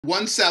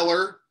one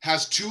seller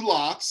has 2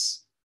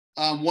 lots.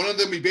 One of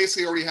them we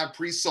basically already have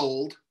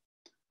pre-sold.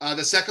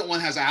 The second one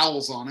has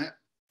owls on it,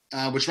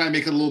 which might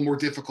make it a little more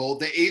difficult.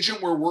 The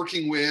agent we're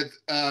working with,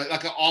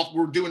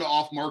 we're doing an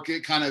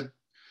off-market kind of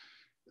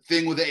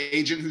thing with the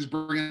agent who's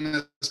bringing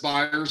us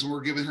buyers, and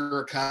we're giving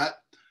her a cut.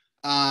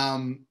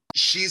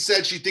 She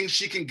said she thinks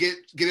she can get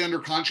it under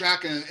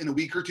contract in a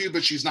week or two,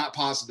 but she's not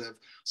positive.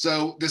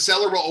 So the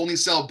seller will only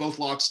sell both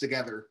lots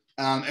together.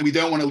 And we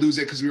don't want to lose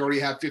it because we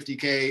already have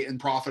 $50K in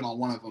profit on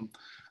one of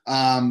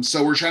them.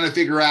 So we're trying to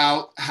figure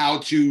out how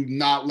to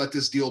not let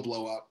this deal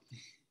blow up.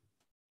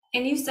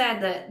 And you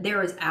said that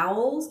there is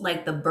owls,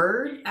 like the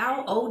bird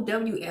owl,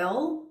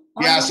 OWL?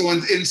 Yeah, so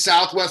in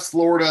Southwest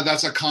Florida,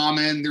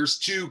 there's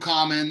 2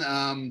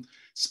 common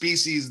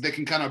species that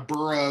can kind of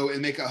burrow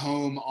and make a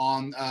home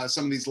on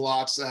some of these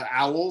lots,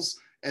 owls,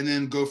 and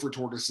then gopher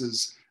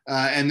tortoises.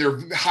 And they're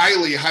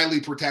highly, highly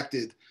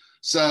protected.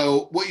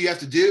 So what you have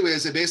to do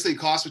is it basically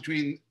costs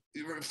between,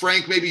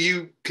 Frank, maybe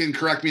you can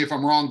correct me if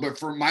I'm wrong, but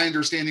from my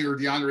understanding, or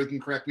DeAndre can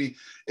correct me,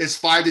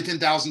 it's $5,000 to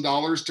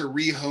 $10,000 to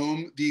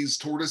rehome these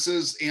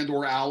tortoises and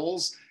or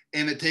owls.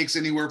 And it takes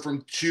anywhere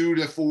from 2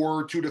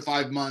 to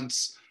 5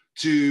 months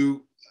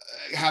to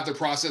have the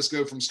process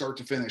go from start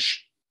to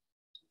finish.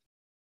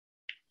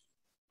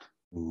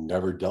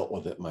 Never dealt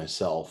with it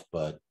myself,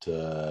 but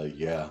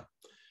yeah,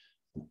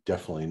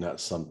 definitely not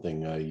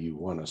something you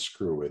want to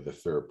screw with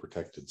if they're a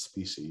protected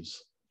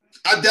species.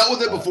 I've dealt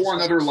with it before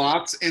on other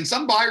lots, and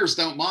some buyers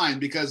don't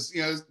mind because,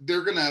 you know,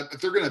 if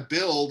they're gonna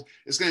build,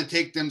 it's gonna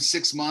take them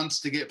 6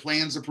 months to get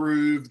plans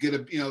approved,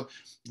 get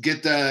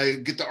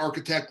the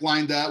architect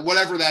lined up,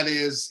 whatever that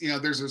is. You know,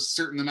 there's a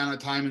certain amount of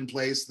time and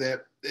place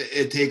that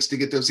it takes to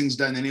get those things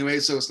done anyway,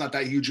 so it's not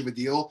that huge of a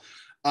deal.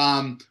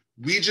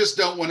 We just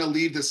don't want to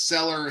leave the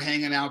seller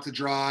hanging out to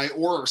dry,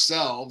 or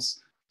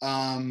ourselves.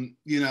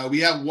 You know, we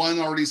have one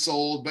already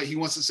sold, but he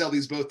wants to sell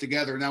these both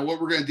together. Now, what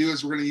we're going to do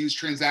is we're going to use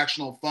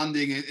transactional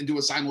funding and do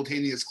a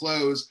simultaneous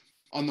close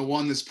on the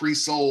one that's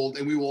pre-sold.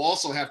 And we will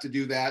also have to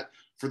do that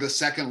for the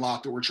second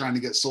lot that we're trying to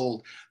get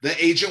sold. The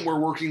agent we're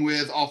working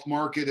with off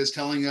market is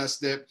telling us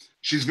that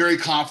she's very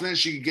confident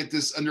she can get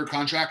this under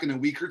contract in a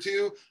week or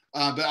two,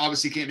 but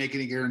obviously can't make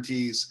any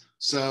guarantees.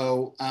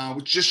 So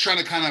we're just trying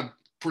to kind of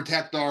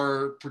protect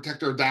our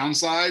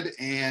downside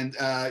and,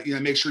 you know,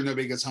 make sure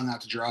nobody gets hung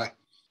out to dry.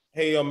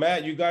 Hey,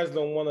 Matt, you guys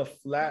don't want to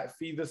flat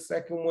fee the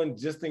second one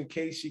just in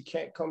case she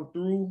can't come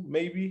through,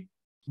 maybe?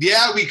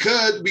 Yeah, we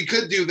could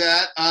do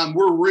that.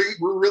 We're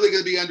really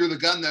going to be under the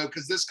gun though,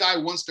 because this guy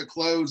wants to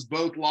close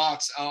both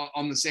lots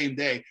on the same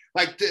day.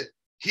 Like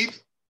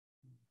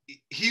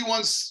he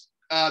wants,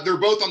 they're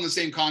both on the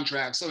same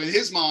contract. So in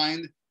his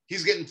mind,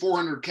 he's getting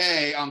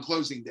 $400K on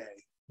closing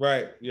day.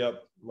 Right.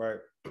 Yep. Right.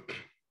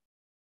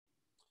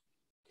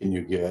 Can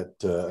you get,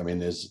 I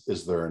mean,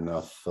 is there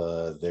enough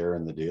there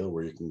in the deal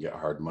where you can get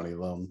hard money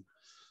loan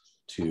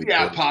to?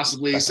 Yeah,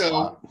 possibly.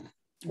 So,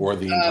 or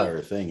the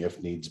entire thing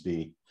if needs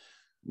be.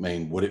 I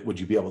mean, would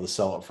you be able to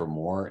sell it for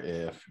more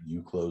if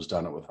you closed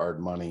on it with hard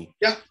money?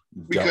 Yeah,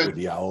 we dealt could. With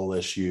the owl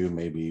issue,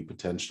 maybe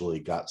potentially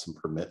got some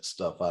permit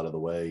stuff out of the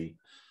way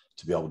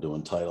to be able to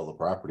entitle the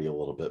property a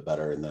little bit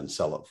better and then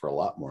sell it for a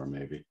lot more,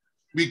 maybe.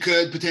 We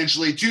could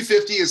potentially.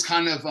 250 is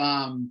kind of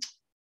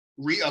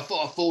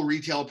a full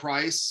retail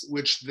price,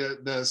 which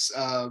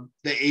the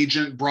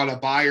agent brought a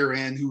buyer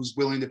in who's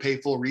willing to pay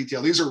full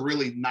retail. These are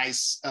really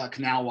nice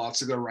canal lots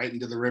that go right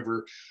into the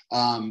river,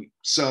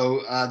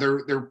 so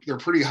they're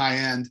pretty high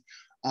end.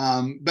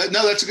 But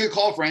no, that's a good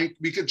call, Frank.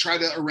 We could try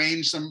to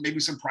arrange maybe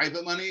some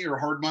private money or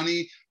hard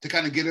money to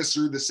kind of get us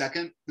through the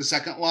second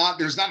lot.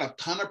 There's not a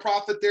ton of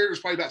profit there. There's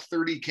probably about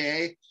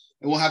 30K,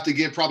 and we'll have to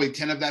give probably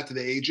 10 of that to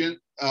the agent,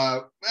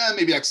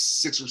 maybe like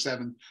 6 or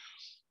 7.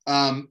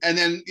 And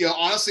then, you know,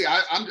 honestly,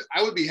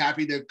 I would be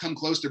happy to come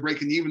close to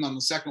breaking even on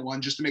the second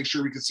one just to make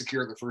sure we could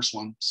secure the first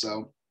one.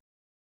 So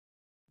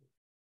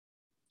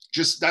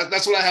just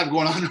that's what I have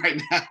going on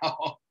right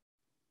now.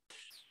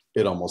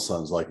 It almost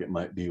sounds like it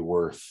might be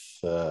worth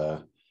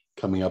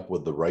coming up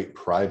with the right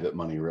private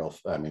money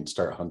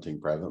start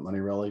hunting private money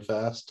really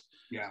fast.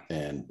 Yeah.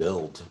 And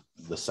build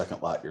the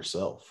second lot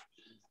yourself,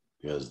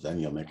 because then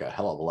you'll make a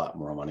hell of a lot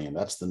more money. And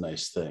that's the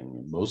nice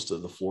thing. Most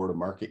of the Florida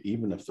market,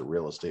 even if the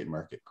real estate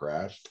market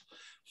crashed,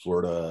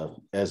 Florida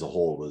as a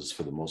whole was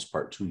for the most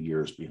part 2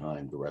 years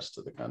behind the rest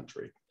of the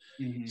country.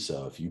 Mm-hmm.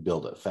 So if you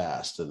build it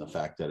fast, and the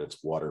fact that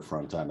it's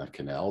waterfront on a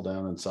canal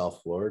down in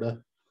South Florida,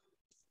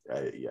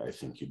 I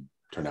think you'd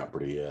turn out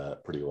pretty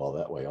well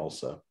that way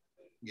also.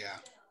 Yeah.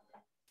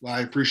 Well,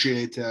 I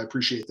appreciate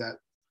that.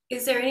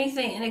 Is there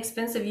anything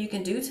inexpensive you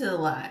can do to the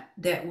lot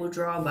that will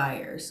draw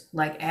buyers,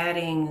 like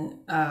adding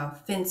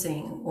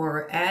fencing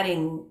or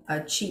adding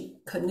a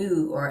cheap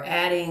canoe or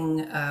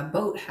adding a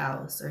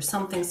boathouse or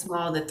something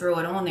small to throw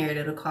it on there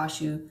that'll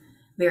cost you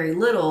very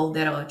little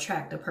that'll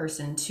attract a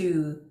person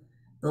to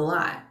the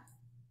lot?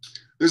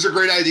 Those are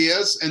great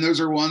ideas, and those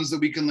are ones that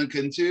we can look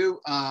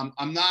into.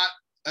 I'm not,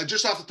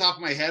 just off the top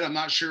of my head, I'm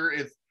not sure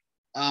if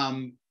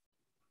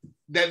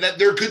that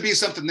there could be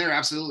something there,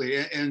 absolutely.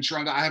 And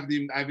Sharonda, I haven't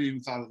even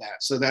thought of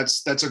that. So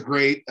that's a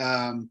great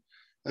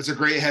That's a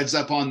great heads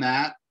up on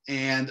that.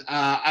 And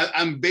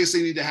I'm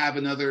basically need to have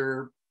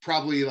another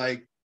probably like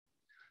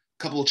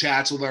a couple of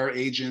chats with our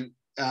agent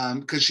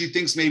because she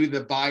thinks maybe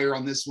the buyer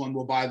on this one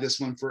will buy this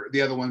one for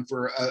the other one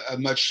for a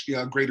much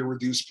greater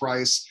reduced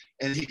price,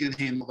 and he can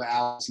handle the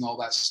outs and all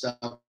that stuff.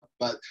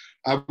 But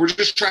we're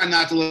just trying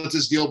not to let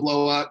this deal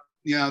blow up.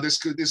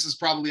 This is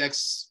probably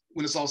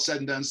when it's all said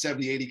and done,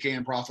 70-80K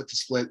in profit to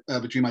split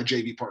between my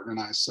JV partner and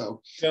I.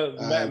 So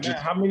Matt,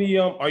 how many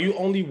are you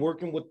only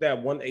working with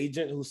that one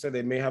agent who said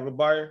they may have a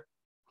buyer?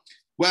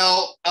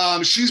 Well,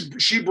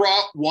 she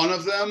brought one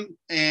of them,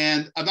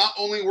 and I'm not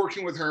only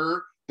working with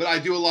her, but I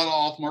do a lot of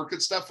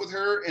off-market stuff with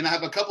her, and I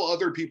have a couple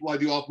other people I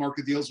do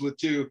off-market deals with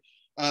too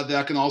that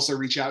I can also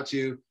reach out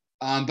to.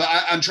 But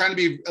I'm trying to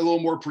be a little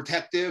more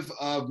protective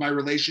of my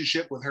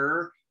relationship with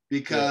her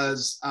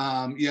because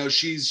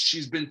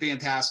she's been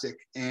fantastic,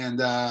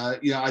 and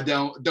I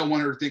don't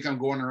want her to think I'm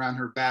going around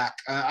her back.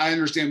 I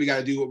understand we got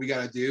to do what we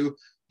got to do.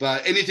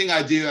 But anything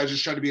I do, I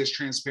just try to be as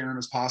transparent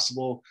as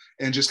possible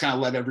and just kind of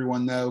let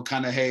everyone know,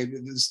 kind of, hey,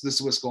 this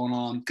is what's going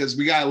on, because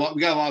we got a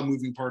lot of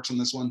moving parts on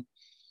this one.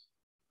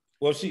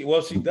 Well, she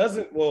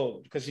doesn't,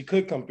 because she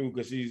could come through,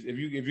 because if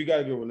you got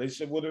a good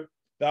relationship with her,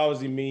 that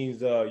obviously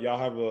means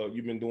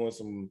you've been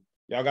doing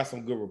y'all got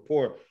some good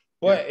rapport.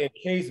 But in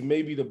case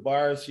maybe the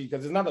buyers,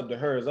 because it's not up to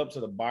her, it's up to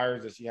the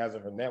buyers that she has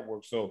in her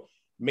network. So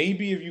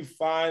maybe if you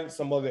find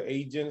some other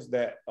agents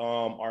that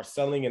are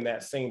selling in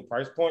that same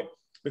price point,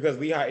 because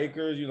Lehigh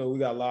Acres, we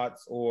got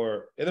lots,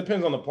 or it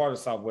depends on the part of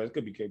Southwest. It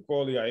could be Cape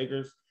Coral, Lehigh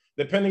Acres.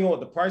 Depending on what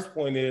the price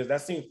point is,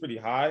 that seems pretty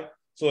high.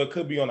 So it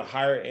could be on the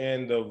higher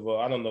end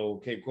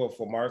of, Cape Coral,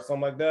 Fort Myers,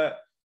 something like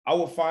that. I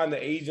would find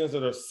the agents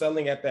that are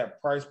selling at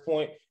that price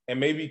point and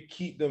maybe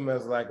keep them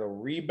as like a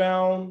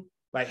rebound.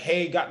 Like,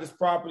 hey, got this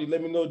property,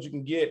 let me know what you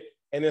can get.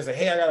 And then say,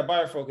 hey, I got a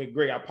buyer for, okay,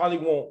 great. I probably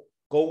won't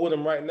go with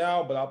them right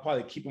now, but I'll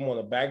probably keep them on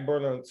the back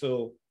burner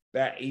until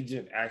that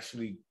agent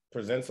actually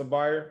presents a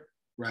buyer.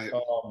 Right.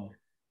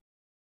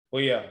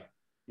 Well,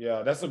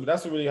 yeah, that's a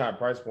really high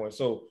price point.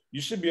 So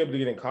you should be able to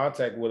get in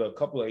contact with a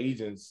couple of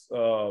agents,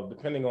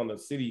 depending on the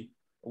city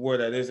where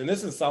that is. And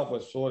this is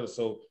Southwest Florida,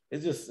 so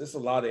it's a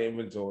lot of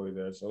inventory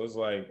there. So it's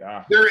like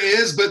there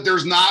is, but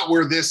there's not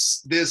where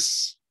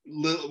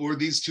where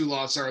these two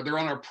lots are. They're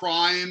on a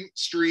prime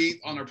street,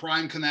 on a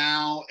prime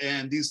canal,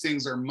 and these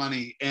things are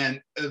money.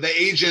 And the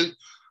agent,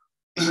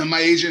 my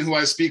agent who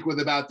I speak with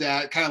about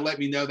that, kind of let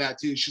me know that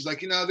too. She's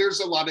like, there's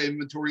a lot of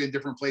inventory in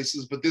different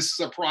places, but this is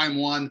a prime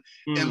one.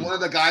 And one of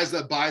the guys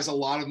that buys a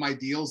lot of my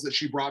deals that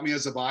she brought me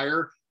as a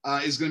buyer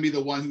is going to be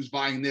the one who's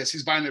buying this.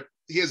 He's buying it.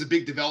 He has a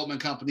big development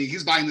company.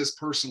 He's buying this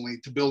personally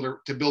to build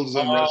his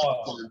own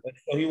restaurant.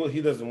 So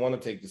he doesn't want to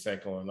take the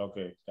second one.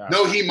 Okay.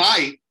 No, he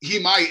might,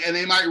 and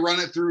they might run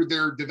it through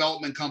their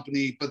development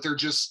company, but they're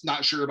just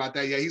not sure about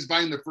that yet. He's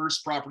buying the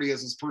first property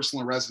as his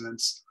personal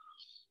residence.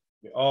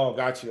 Oh,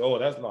 got you. Oh,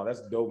 that's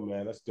dope,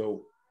 man. That's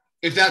dope.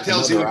 If that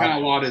tells you what kind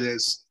of lot it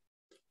is.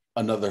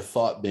 Another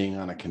thought being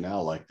on a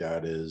canal like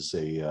that is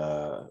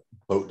a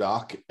boat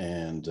dock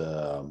and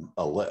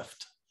a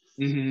lift.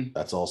 Mm-hmm.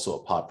 That's also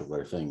a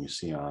popular thing you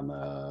see on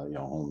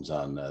homes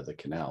on the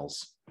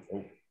canals.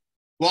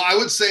 Well, I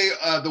would say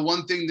the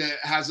one thing that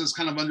has us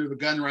kind of under the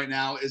gun right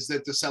now is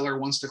that the seller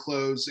wants to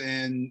close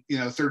in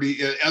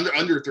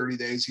under 30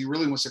 days. He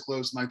really wants to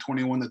close in like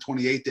 21 to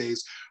 28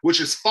 days,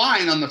 which is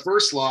fine on the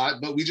first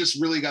lot, but we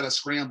just really got to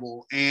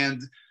scramble.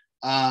 And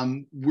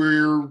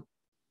we're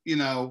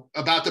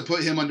about to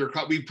put him under.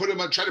 We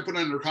try to put him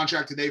under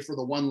contract today for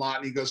the one lot,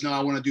 and he goes, "No,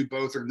 I want to do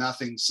both or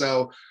nothing."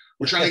 So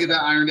we're trying to get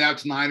that ironed out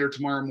tonight or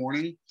tomorrow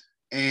morning.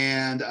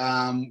 And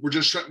we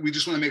just want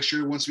to make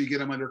sure once we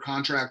get him under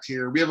contract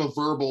here, we have a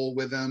verbal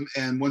with him.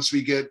 And once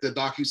we get the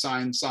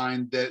DocuSign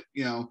signed that,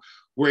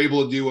 we're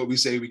able to do what we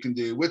say we can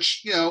do,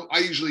 which, I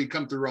usually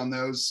come through on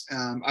those.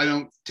 I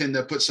don't tend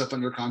to put stuff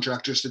under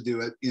contract just to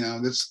do it.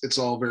 It's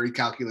all very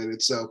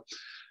calculated. So,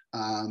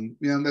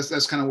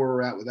 that's kind of where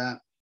we're at with that.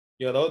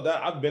 Yeah,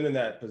 I've been in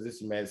that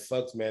position, man. It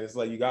sucks, man. It's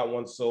like you got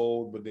one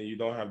sold, but then you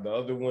don't have the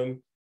other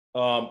one.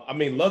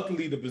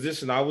 Luckily the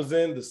position I was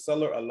in, the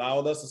seller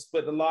allowed us to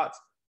split the lots,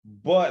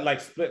 but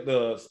like split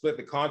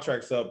the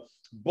contracts up,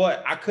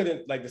 but I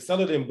couldn't, like the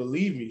seller didn't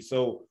believe me.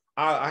 So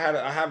I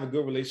have a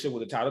good relationship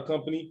with the title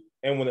company.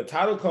 And when the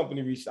title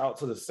company reached out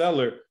to the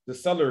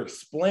seller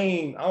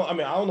explained, I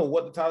don't know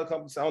what the title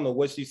company said. I don't know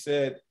what she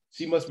said.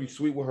 She must be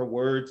sweet with her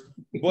words,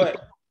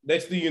 but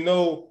next thing you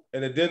know,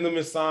 an addendum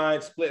is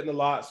signed, splitting the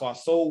lot. So I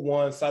sold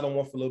one, sat on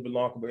one for a little bit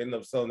longer, but ended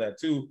up selling that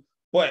too.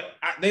 But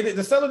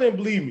the seller didn't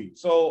believe me.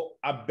 So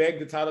I begged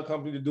the title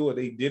company to do it.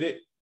 They did it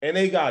and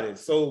they got it.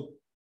 So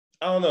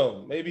I don't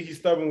know. Maybe he's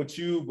stubborn with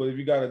you, but if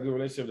you got a good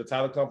relationship with the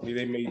title company,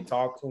 they may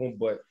talk to him.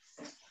 But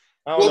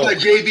I don't know. My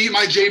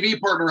JV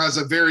partner has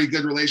a very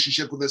good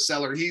relationship with the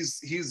seller.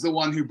 He's the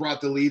one who brought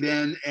the lead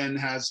in and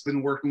has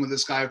been working with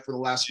this guy for the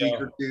last week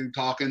or two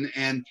talking.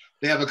 And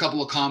they have a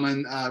couple of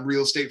common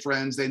real estate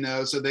friends they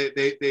know. So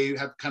they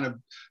have kind of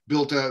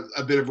built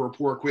a bit of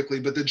rapport quickly.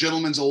 But the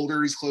gentleman's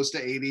older. He's close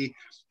to 80.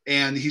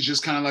 And he's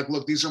just kind of like,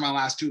 look, these are my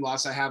last 2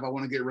 lots I have. I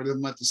want to get rid of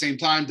them at the same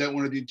time. Don't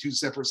want to do 2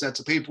 separate sets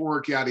of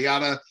paperwork, yada,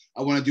 yada.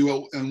 I want to do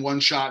it in one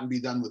shot and be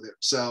done with it.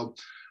 So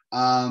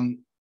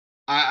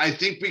I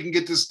think we can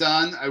get this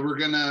done. We're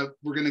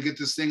gonna get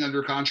this thing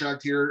under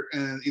contract here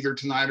and either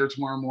tonight or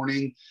tomorrow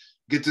morning,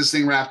 get this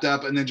thing wrapped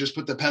up, and then just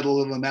put the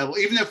pedal to the metal,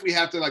 even if we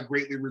have to like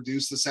greatly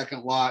reduce the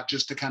second lot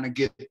just to kind of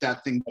get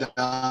that thing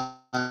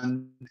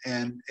done.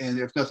 And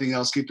if nothing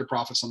else, keep the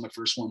profits on the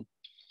first one.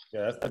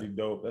 Yeah, that's pretty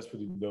dope. That's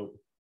pretty dope.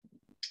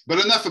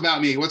 But enough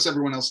about me. What's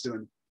everyone else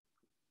doing?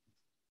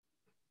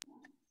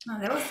 Oh,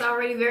 that was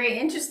already very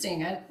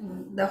interesting.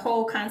 The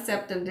whole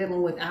concept of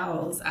dealing with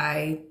owls,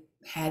 I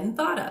hadn't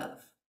thought of.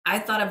 I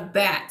thought of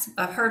bats.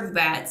 I've heard of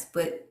bats,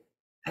 but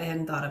I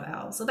hadn't thought of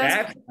owls. So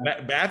that's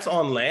bats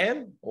on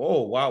land.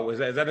 Oh wow, is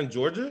that in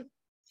Georgia?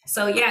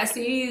 So yeah, so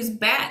you use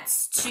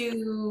bats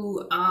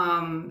to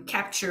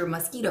capture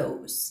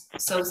mosquitoes.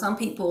 So some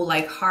people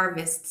like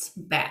harvest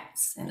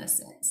bats in a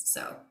sense.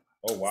 So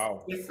oh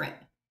wow, different.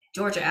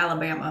 Georgia,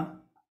 Alabama.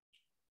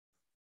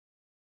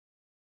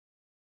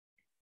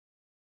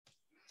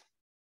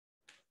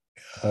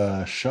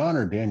 Sean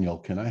or Daniel,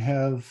 can I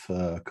have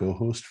a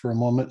co-host for a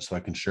moment so I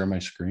can share my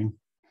screen?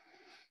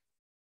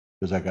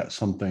 Because I got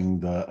something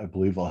that I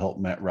believe will help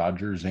Matt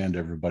Rogers and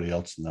everybody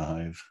else in the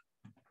hive.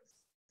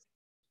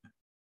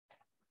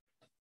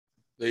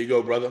 There you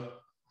go, brother.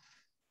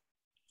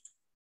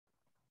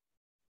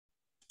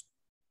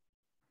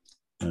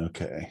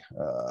 Okay,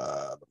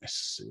 let me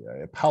see. I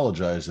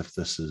apologize if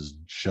this is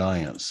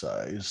giant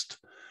sized.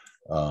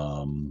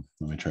 Let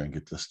me try and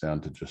get this down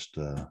to just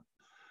the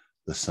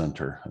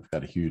center. I've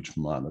got a huge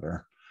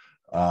monitor.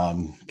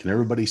 Can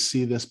everybody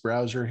see this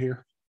browser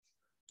here?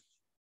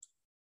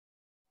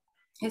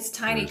 It's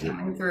tiny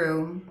coming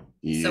through.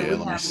 Yeah, so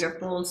we have your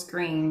full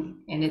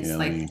screen and it's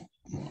like,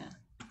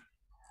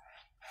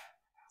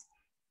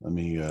 let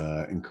me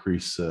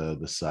increase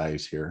the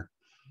size here.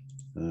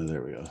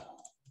 There we go.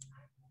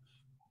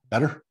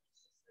 Better?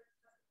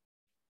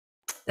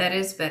 That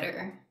is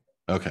better.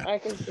 Okay. I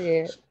can see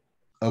it.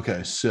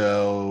 Okay,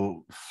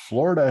 so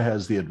Florida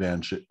has the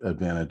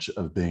advantage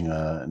of being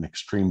an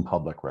extreme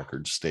public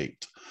record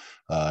state.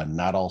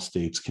 Not all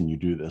states can you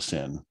do this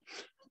in.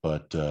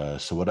 But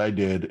so what I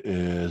did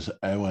is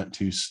I went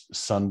to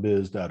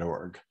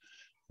sunbiz.org,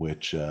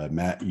 which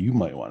Matt, you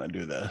might want to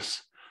do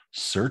this.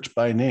 Search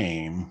by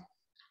name,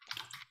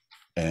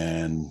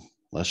 and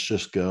let's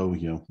just go,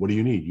 what do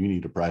you need? You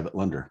need a private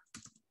lender.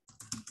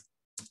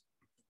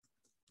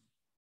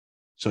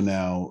 So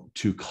now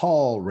to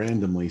call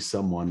randomly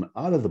someone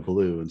out of the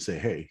blue and say,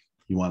 hey,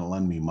 you want to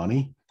lend me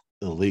money?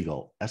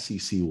 Illegal.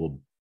 SEC will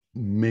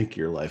make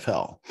your life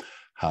hell.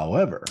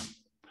 However,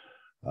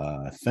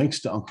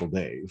 thanks to Uncle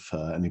Dave,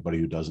 anybody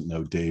who doesn't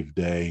know Dave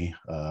Day,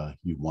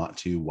 you want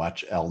to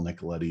watch Al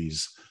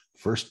Nicoletti's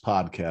first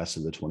podcast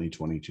of the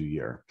 2022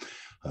 year.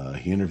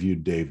 He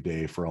interviewed Dave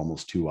Day for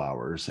almost 2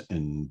 hours,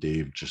 and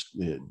Dave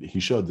he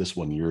showed this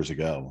one years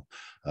ago,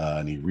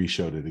 and he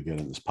re-showed it again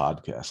in this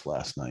podcast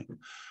last night.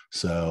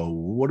 So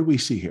what do we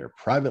see here?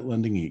 Private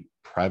Lending Inc.,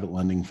 Private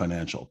Lending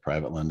Financial,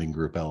 Private Lending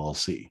Group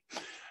LLC.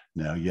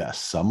 Now, yes,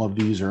 some of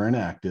these are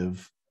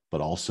inactive,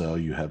 but also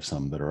you have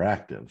some that are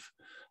active.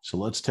 So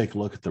let's take a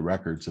look at the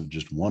records of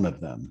just one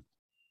of them.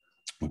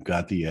 We've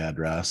got the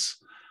address,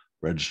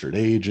 registered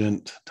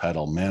agent,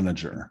 title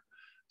manager.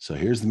 So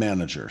here's the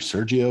manager,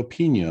 Sergio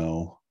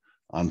Pino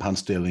on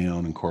Ponce de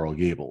Leon and Coral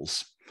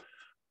Gables.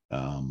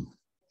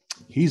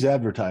 He's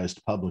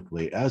advertised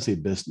publicly as a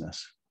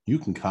business. You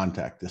can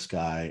contact this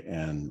guy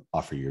and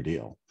offer your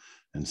deal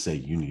and say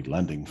you need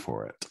lending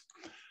for it.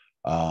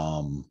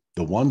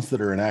 The ones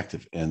that are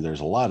inactive, and there's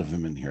a lot of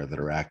them in here that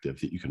are active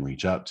that you can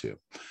reach out to.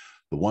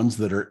 The ones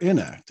that are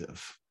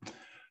inactive,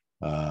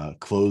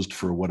 closed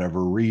for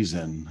whatever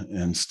reason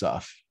and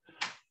stuff,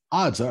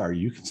 odds are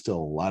you can still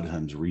a lot of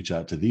times reach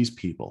out to these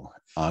people.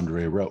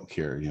 Andre Roque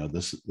here,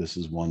 this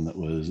is one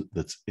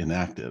that's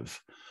inactive.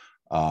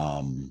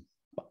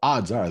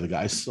 Odds are the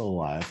guy's still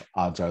alive.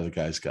 Odds are the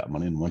guy's got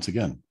money. And once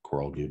again,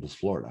 Coral Gables,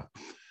 Florida.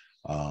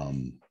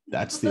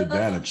 That's the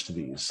advantage to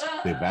these.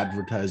 They've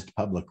advertised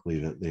publicly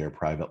that they are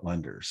private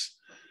lenders.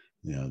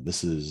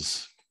 This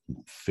is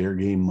fair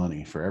game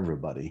money for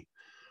everybody.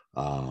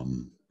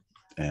 And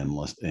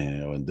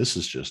this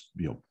is just,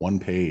 one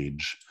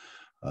page.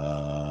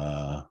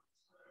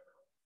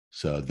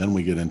 So then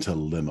we get into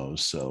limos.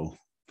 So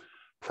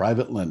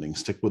private lending,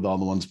 stick with all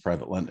the ones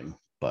private lending,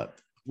 but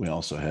we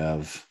also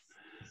have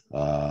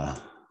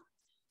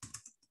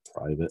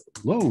private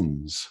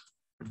loans.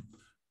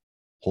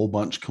 Whole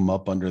bunch come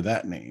up under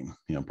that name,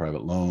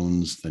 private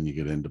loans. Then you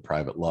get into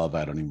private love.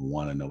 I don't even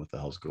want to know what the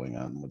hell's going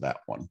on with that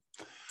one.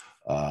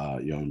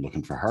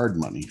 Looking for hard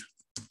money.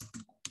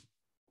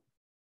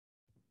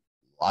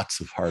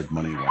 Lots of hard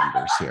money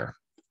lenders here.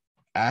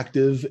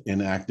 Active,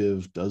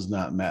 inactive, does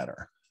not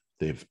matter.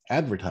 They've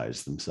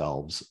advertised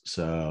themselves,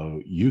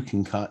 so you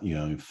can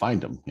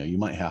find them. You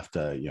might have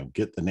to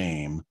get the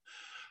name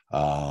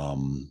of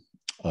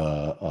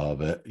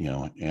it.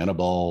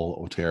 Annabelle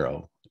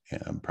Otero,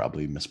 I'm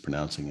probably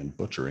mispronouncing and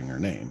butchering her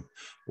name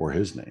or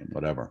his name,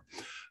 whatever.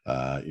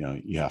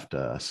 You have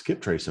to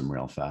skip trace them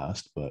real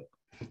fast, but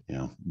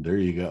there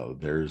you go.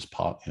 There's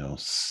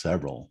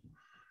several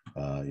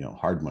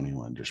hard money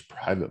lenders,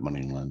 private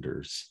money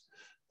lenders.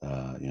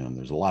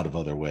 There's a lot of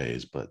other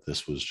ways, but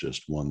this was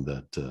just one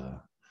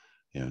that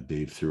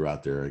Dave threw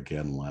out there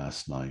again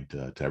last night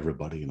to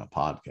everybody in a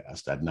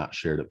podcast. I'd not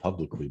shared it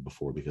publicly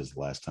before because the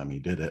last time he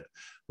did it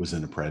was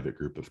in a private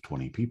group of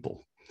 20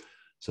 people.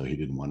 So he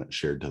didn't want it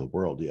shared to the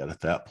world yet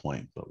at that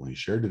point. But when he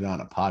shared it on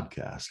a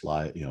podcast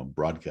live,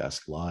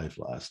 broadcast live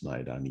last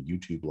night on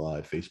YouTube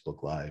Live,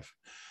 Facebook Live,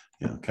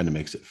 kind of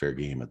makes it fair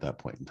game at that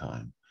point in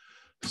time.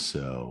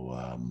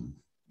 So,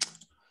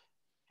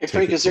 hey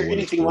Frank, is there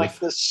anything like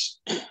this?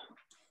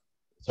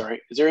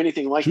 Sorry, is there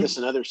anything like this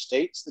in other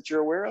states that you're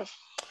aware of?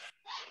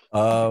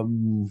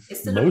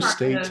 Most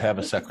states have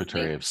a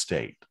Secretary of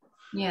State.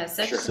 Yeah,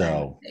 Secretary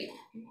of State.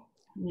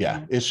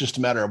 Yeah, it's just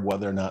a matter of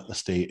whether or not the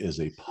state is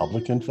a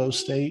public info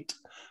state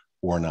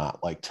or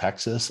not. Like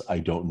Texas, I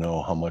don't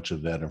know how much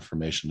of that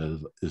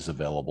information is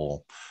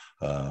available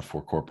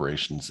for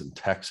corporations in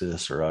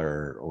Texas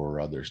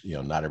or others.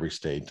 Not every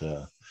state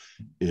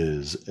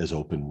is as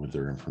open with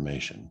their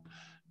information.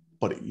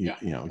 But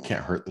it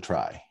can't hurt to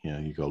try.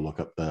 You go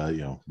look up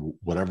the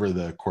whatever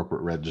the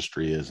corporate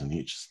registry is in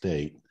each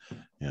state.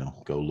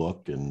 Go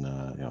look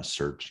and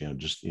search.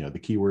 Just the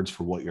keywords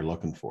for what you're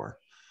looking for.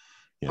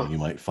 You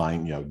might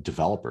find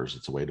developers.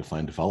 It's a way to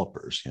find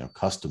developers.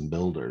 Custom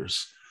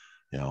builders.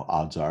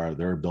 Odds are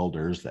there are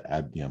builders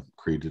that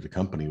created a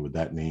company with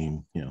that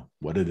name.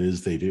 What it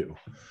is they do.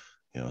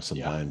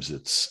 Sometimes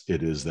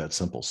it is that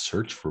simple.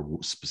 Search for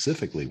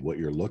specifically what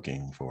you're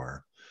looking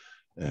for.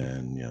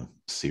 And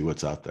see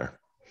what's out there.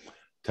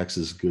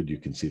 Texas is good. You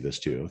can see this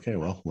too. Okay,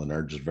 well,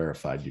 Leonard just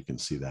verified. You can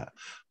see that.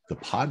 The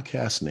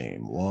podcast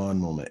name. One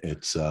moment.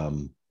 It's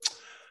Al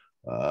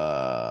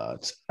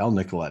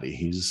Nicoletti.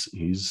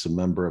 He's a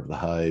member of the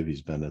Hive.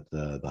 He's been at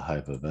the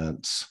Hive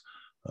events.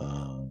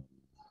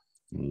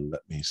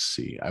 Let me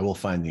see. I will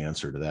find the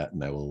answer to that,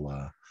 and I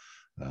will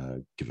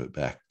give it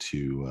back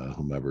to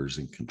whomever's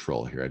in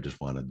control here. I just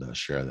wanted to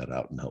share that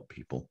out and help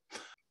people.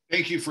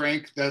 Thank you,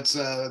 Frank.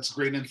 That's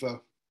great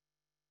info.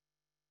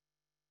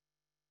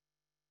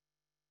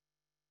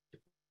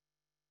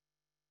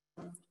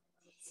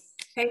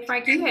 Hey,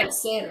 Frank, you had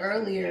said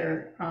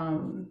earlier,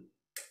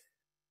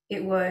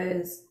 it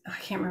was, I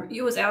can't remember,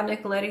 it was Al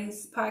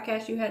Nicoletti's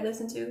podcast you had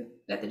listened to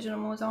that the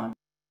gentleman was on?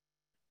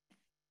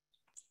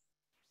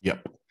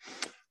 Yep.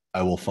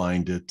 I will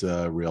find it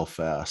real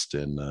fast,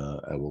 and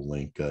I will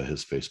link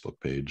his Facebook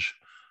page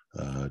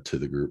to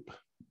the group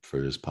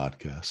for his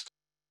podcast.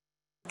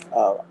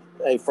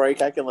 Hey,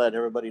 Frank, I can let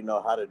everybody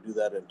know how to do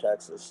that in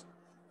Texas.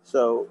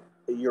 So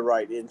you're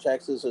right. In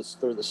Texas, it's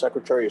through the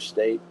Secretary of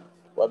State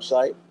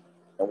website.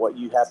 And what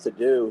you have to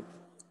do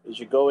is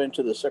you go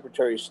into the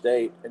Secretary of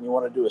State and you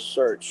want to do a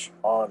search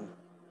on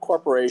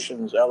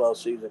corporations,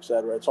 LLCs, et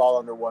cetera. It's all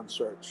under one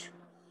search.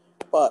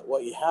 But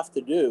what you have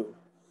to do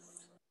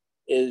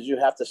is you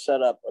have to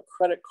set up a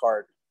credit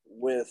card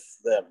with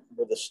them,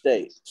 with the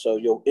state. So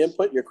you'll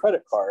input your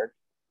credit card,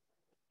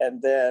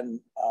 and then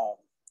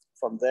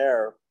from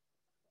there,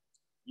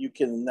 you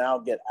can now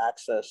get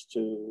access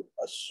to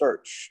a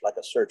search, like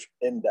a search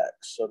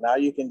index. So now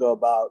you can go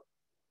about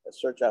and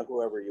search out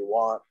whoever you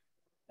want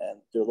and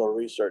do a little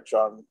research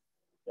on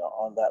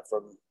that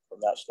from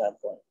that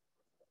standpoint.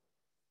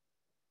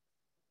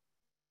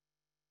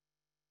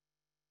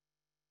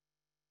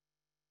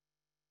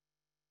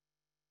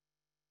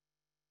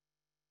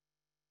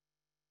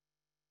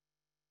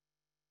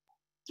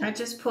 I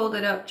just pulled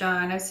it up,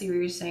 John. I see what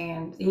you're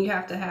saying. You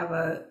have to have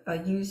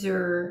a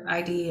user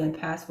ID and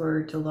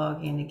password to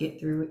log in to get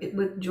through.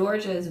 With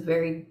Georgia, is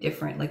very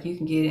different. Like you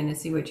can get in and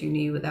see what you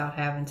need without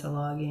having to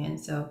log in.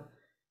 So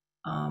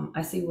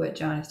I see what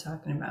John is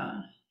talking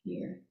about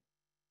here.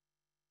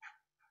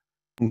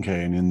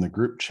 Okay, and in the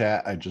group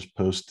chat I just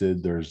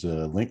posted, there's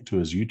a link to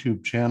his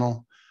YouTube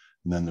channel,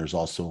 and then there's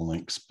also a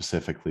link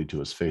specifically to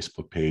his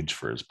Facebook page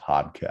for his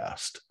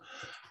podcast.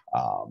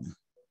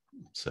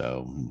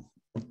 So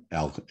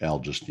Al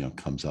just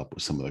comes up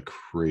with some of the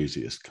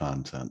craziest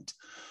content.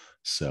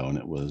 So, and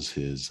it was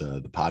his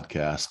the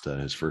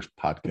podcast, his first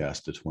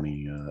podcast of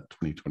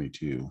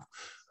 2022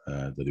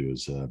 that he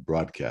was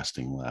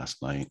broadcasting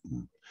last night,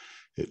 and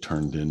it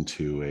turned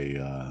into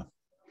a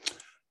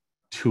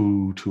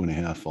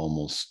 2.5,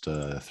 almost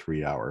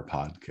 3-hour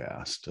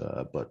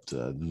podcast. But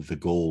the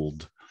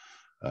gold,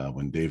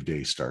 when Dave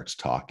Day starts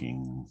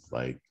talking,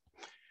 like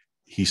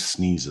he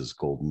sneezes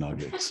gold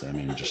nuggets. I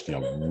mean, just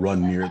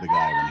run near the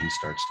guy when he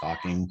starts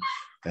talking,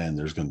 and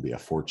there's going to be a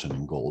fortune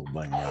in gold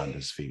laying around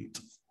his feet.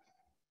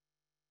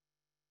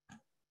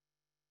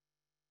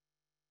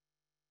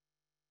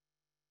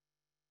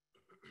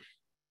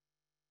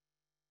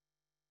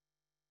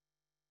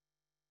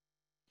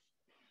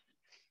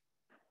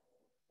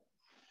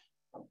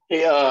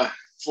 Hey,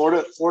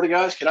 Florida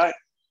guys, can I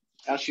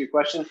ask you a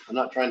question? I'm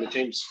not trying to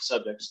change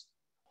subjects.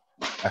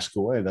 Ask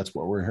away. That's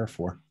what we're here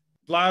for.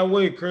 Fly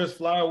away, Chris.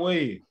 Fly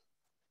away.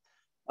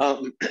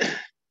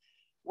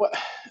 what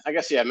I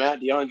guess, yeah,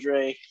 Matt,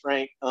 DeAndre,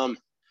 Frank,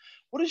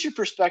 what is your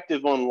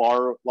perspective on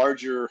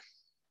larger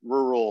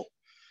rural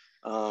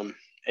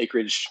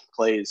acreage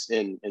plays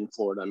in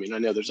Florida? I mean, I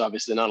know there's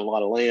obviously not a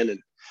lot of land, and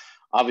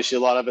obviously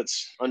a lot of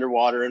it's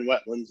underwater and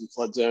wetlands and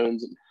flood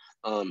zones.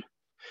 And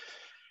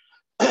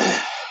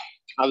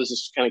I was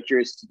just kind of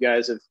curious if you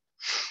guys have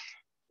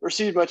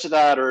received much of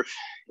that, or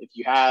if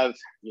you have,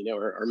 you know,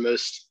 or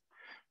most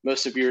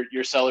of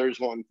your sellers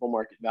wanting full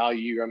market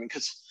value. I mean,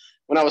 because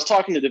when I was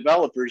talking to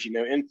developers, you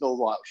know, infill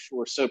lots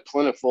were so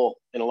plentiful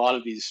in a lot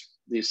of these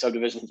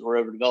subdivisions were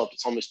overdeveloped.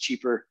 It's almost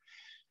cheaper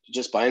to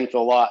just buy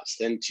infill lots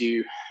than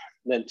to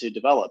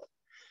develop,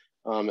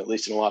 at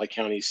least in a lot of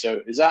counties.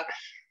 So has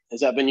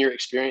that been your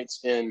experience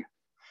in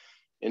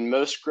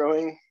most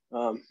growing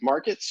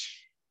markets?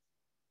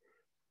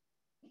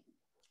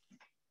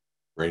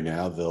 Right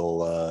now,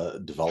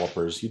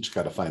 developers, you just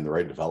got to find the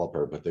right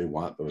developer, but they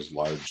want those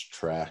large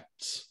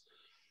tracts.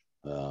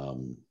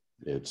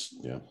 It's,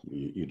 you know,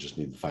 you just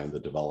need to find the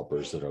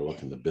developers that are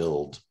looking to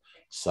build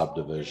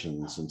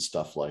subdivisions and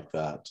stuff like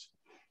that.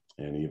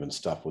 And even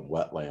stuff with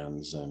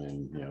wetlands. I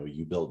mean, you know,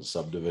 you build a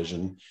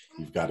subdivision,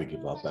 you've got to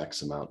give up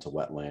X amount to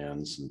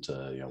wetlands and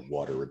to, you know,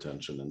 water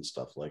retention and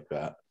stuff like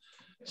that.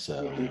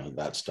 So, you know,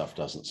 that stuff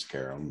doesn't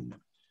scare them.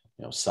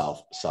 You know,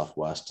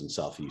 southwest and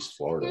southeast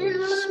Florida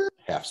is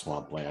half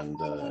swampland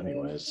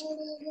anyways.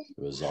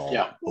 It was all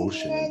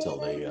ocean until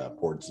they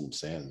poured some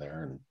sand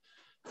there and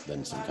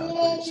then some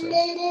concrete. So.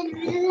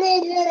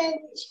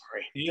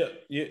 Sorry.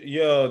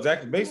 Yeah,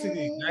 exactly.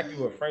 Basically, exactly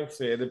what Frank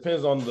said. It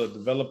depends on the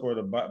developer or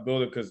the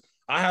builder, because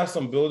I have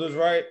some builders,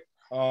 right?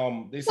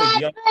 They say,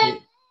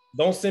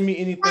 don't send me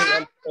anything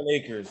under 10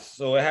 acres.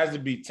 So it has to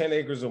be 10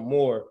 acres or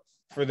more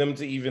for them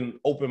to even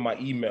open my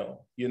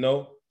email, you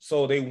know?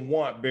 So they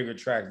want bigger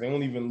tracts. They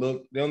don't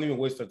even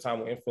waste their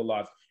time with infill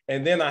lots.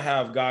 And then I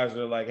have guys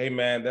that are like, hey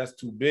man, that's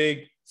too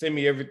big. Send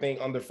me everything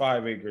under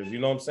 5 acres. You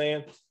know what I'm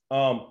saying?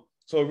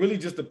 So it really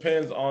just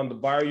depends on the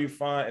buyer you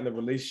find and the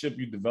relationship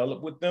you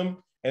develop with them.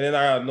 And then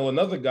I know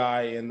another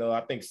guy in,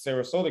 I think,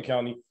 Sarasota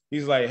County.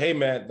 He's like, hey,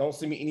 man, don't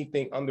send me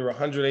anything under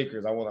 100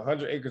 acres. I want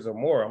 100 acres or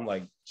more. I'm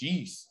like,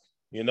 geez,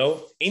 you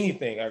know,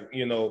 anything,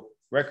 you know,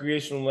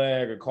 recreational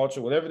land,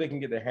 agriculture, whatever they can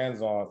get their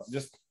hands on.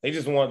 They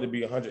just want it to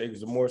be 100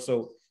 acres or more.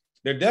 So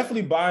they're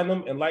definitely buying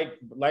them. And like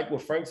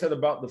what Frank said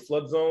about the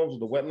flood zones or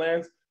the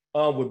wetlands,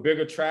 with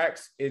bigger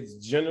tracts, it's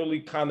generally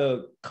kind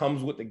of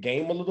comes with the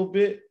game a little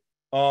bit.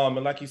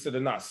 And like you said,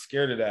 they're not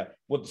scared of that.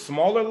 With the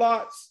smaller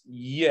lots,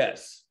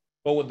 yes.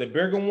 But with the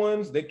bigger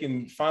ones, they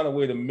can find a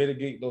way to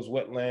mitigate those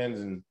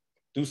wetlands and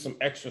do some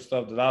extra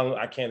stuff that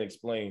I can't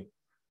explain.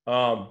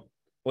 But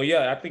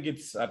yeah, I think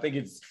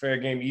it's fair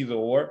game either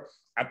or.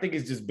 I think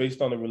it's just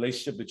based on the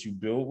relationship that you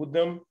build with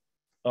them.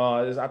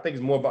 I think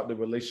it's more about the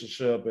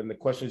relationship and the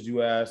questions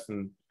you ask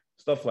and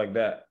stuff like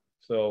that.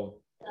 So.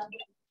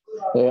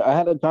 I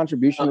had a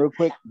contribution real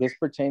quick. This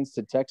pertains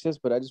to Texas,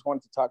 but I just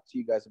wanted to talk to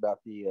you guys about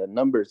the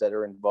numbers that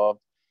are involved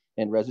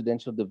in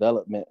residential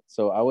development.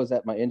 So I was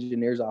at my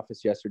engineer's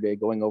office yesterday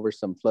going over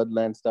some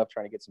floodland stuff,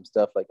 trying to get some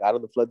stuff like out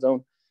of the flood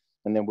zone.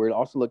 And then we're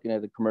also looking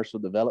at a commercial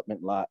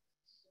development lot.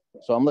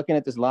 So I'm looking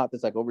at this lot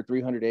that's like over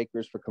 300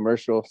 acres for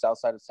commercial, south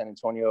side of San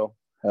Antonio.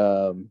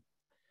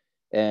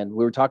 And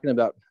we were talking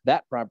about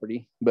that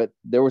property, but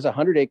there was a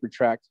 100-acre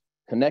tract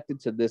connected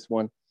to this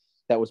one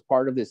that was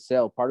part of this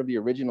sale, part of the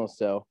original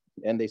sale,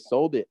 and they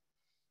sold it.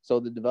 So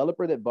the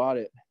developer that bought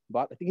it,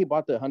 I think he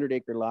bought the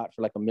 100-acre lot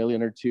for like $1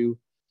 million or $2 million.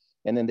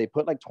 And then they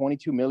put like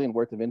 22 million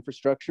worth of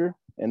infrastructure.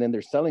 And then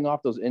they're selling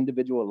off those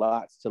individual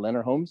lots to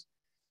Lennar Homes.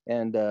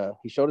 And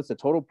he showed us the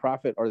total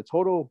profit or the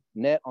total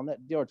net on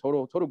that deal, or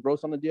total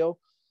gross on the deal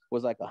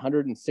was like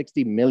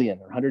 160 million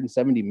or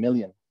 170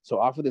 million. So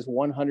off of this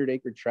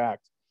 100-acre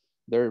tract,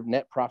 their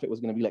net profit was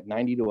going to be like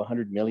 90 to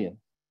 100 million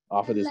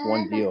off of this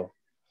one deal.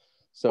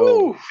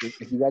 So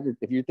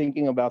if you're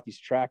thinking about these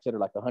tracts that are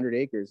like 100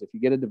 acres, if you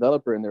get a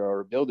developer in there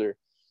or a builder,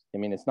 I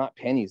mean, it's not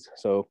pennies.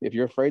 So if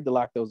you're afraid to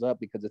lock those up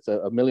because it's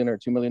 $1 million or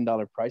 $2 million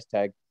price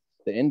tag,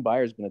 the end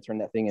buyer is going to turn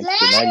that thing into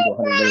 90 to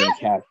 100 million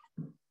cash.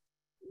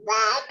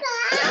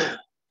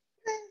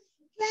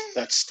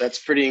 That's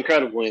pretty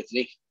incredible,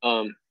 Anthony.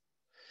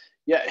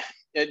 Yeah,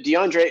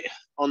 DeAndre,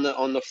 on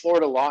the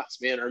Florida lots,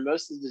 man, are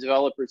most of the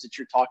developers that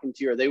you're talking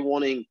to, are they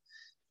wanting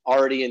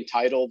already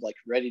entitled, like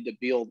ready to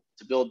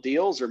build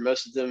deals, or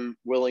most of them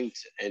willing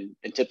to,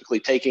 and typically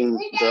taking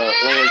the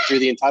land through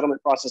the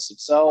entitlement process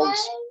themselves?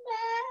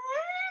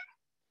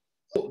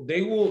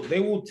 They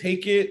will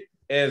take it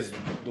as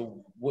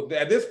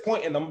at this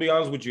point, and I'm gonna be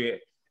honest with you,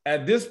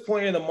 at this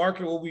point in the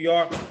market where we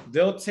are,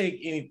 they'll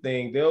take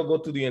anything. They'll go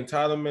through the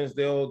entitlements.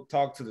 They'll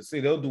talk to the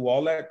city. They'll do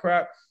all that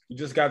crap. You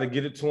just got to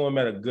get it to them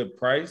at a good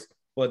price.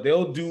 But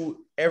they'll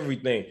do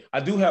everything. I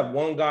do have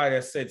one guy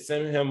that said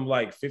send him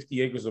like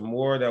 50 acres or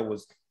more that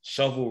was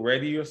shovel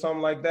ready or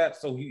something like that.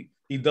 So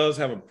he does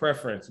have a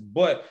preference.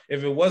 But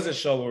if it wasn't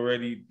shovel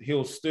ready,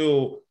 he'll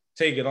still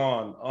take it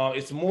on.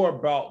 It's more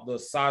about the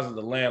size of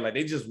the land. Like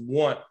they just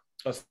want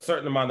a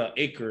certain amount of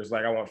acres.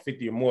 Like I want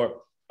 50 or more.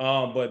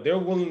 But they're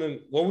willing to,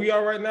 where we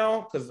are right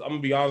now, because I'm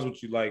gonna be honest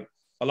with you, like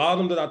a lot of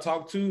them that I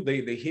talk to,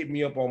 they hit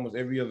me up almost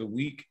every other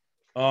week.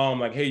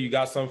 Like, hey, you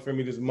got something for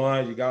me this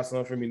month? You got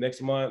something for me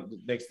next month,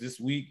 this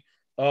week?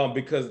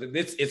 Because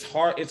it's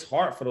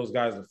hard for those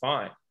guys to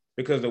find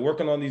because they're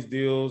working on these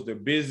deals, they're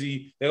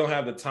busy, they don't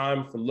have the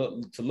time to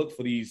look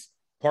for these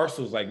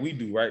parcels like we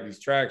do, right? These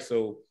tracks.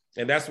 So,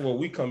 and that's where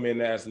we come in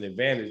as an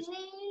advantage.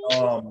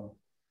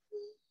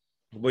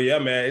 But yeah,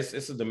 man,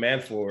 it's a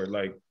demand for it,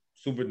 like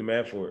super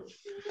demand for it.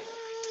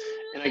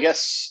 And I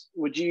guess,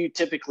 would you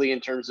typically,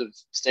 in terms of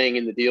staying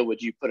in the deal,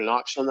 would you put an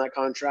option on that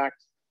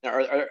contract? Now,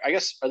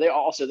 are they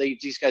also,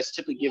 these guys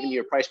typically giving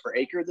you a price per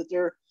acre that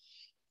they're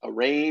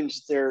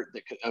arranged there?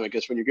 I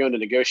guess when you're going to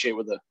negotiate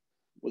with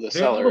a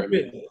seller,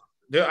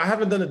 I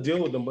haven't done a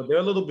deal with them, but they're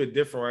a little bit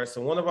different, right?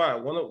 So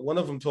one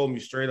of them told me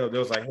straight up, they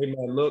was like, hey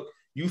man, look,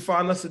 you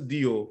find us a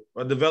deal,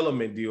 a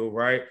development deal,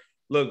 right?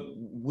 Look,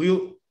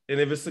 and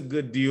if it's a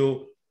good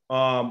deal,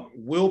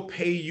 we'll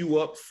pay you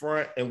up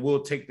front and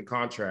we'll take the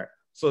contract.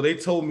 So they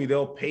told me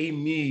they'll pay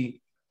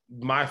me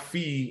my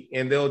fee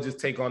and they'll just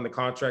take on the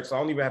contract. So I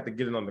don't even have to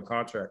get it on the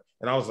contract.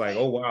 And I was like,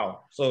 oh,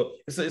 wow. So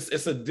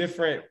it's a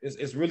different,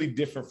 it's really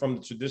different from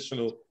the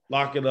traditional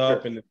lock it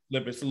up and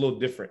flip. It's a little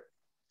different.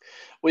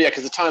 Well, yeah,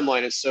 because the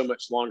timeline is so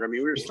much longer. I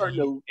mean, we were starting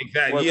to work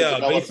with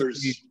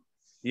developers.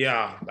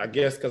 Yeah, I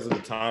guess because of the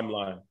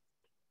timeline.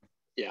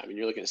 Yeah, I mean,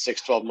 you're looking at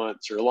 6-12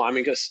 months or a lot. I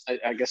mean, because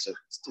I guess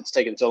it's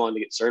taken so long to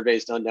get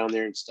surveys done down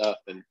there and stuff.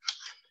 And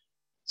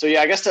so,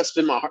 yeah, I guess that's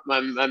been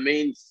my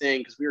main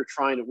thing, because we were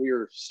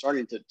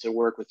starting to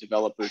work with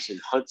developers in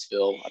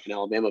Huntsville up in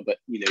Alabama. But,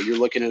 you're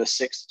looking at a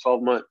 6 to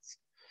 12 month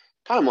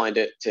timeline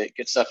to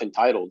get stuff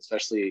entitled,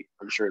 especially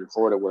I'm sure in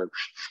Florida where,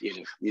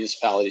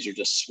 municipalities are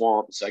just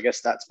swamped. So I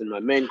guess that's been my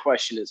main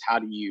question is how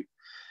do you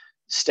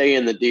stay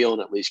in the deal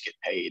and at least get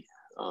paid,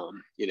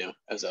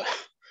 as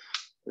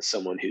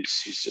someone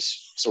who's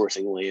just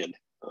sourcing land.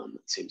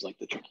 It seems like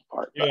the tricky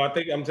part. I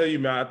think I'm telling you,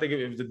 man, I think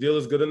if the deal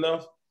is good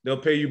enough, they'll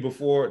pay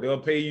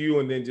you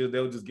and then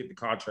they'll just get the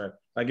contract.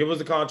 Like give us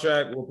the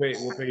contract, we'll pay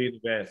you in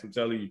advance. I'm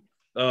telling you.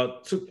 A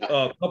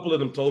couple of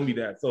them told me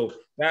that. So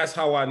that's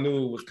how I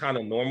knew it was kind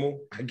of normal,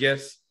 I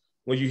guess.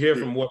 When you hear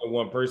from more than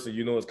one person,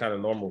 it's kind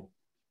of normal.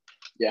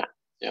 Yeah.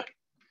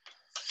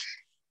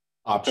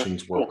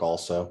 Options work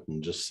also,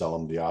 and just sell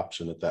them the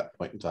option at that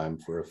point in time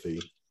for a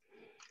fee.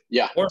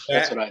 Yeah, or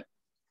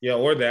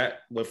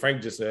what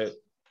Frank just said.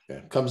 Yeah,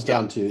 it comes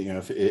down to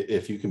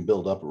if you can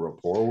build up a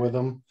rapport with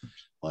them,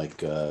 like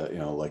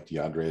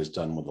DeAndre has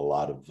done with a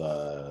lot of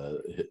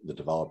the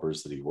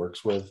developers that he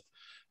works with.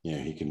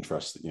 He can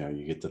trust.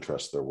 You get to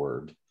trust their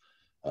word.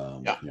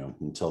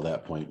 Until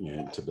that point,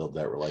 to build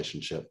that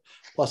relationship.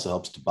 Plus, it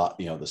helps to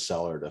the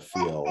seller to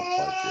feel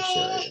like you're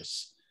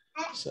serious.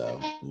 So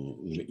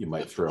you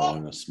might throw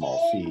in a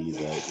small fee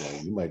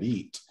that you might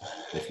eat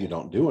if you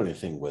don't do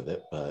anything with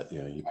it, but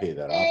you pay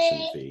that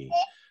option fee,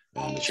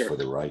 and it's for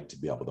the right to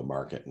be able to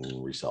market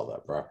and resell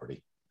that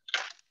property.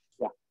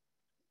 Yeah.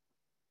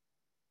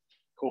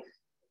 Cool.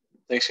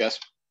 Thanks, guys.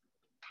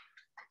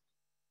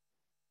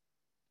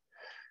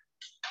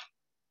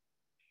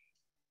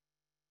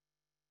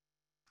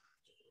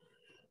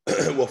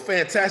 Well,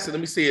 fantastic.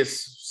 Let me see.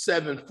 It's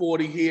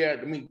 7:40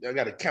 here. I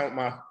got to count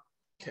my.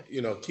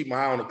 Keep my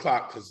eye on the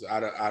clock because I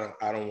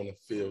don't want to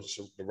feel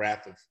the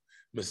wrath of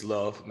Miss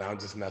Love. Now I'm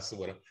just messing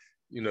with her.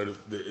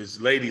 It's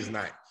ladies'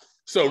 night.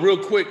 So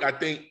real quick, I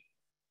think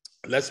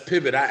let's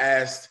pivot. I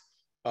asked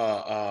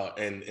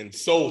and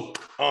so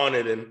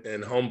honored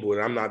and humbled.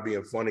 And I'm not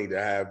being funny to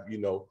have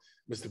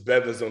Mr.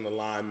 Bevans on the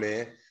line,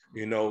 man.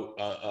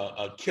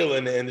 A killer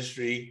in the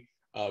industry,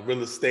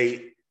 real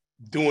estate,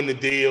 doing the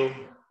deal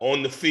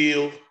on the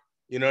field.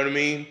 You know what I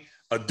mean?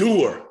 A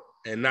doer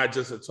and not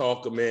just a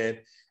talker, man.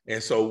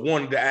 And so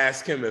wanted to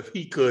ask him if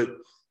he could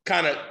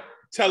kind of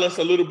tell us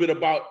a little bit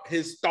about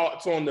his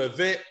thoughts on the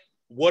event,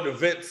 why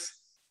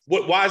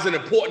is it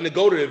important to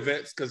go to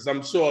events? Because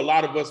I'm sure a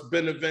lot of us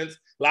been to events,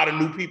 a lot of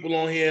new people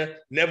on here,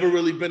 never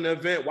really been to an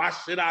event. Why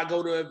should I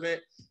go to an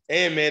event?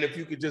 And man, if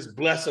you could just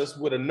bless us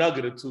with a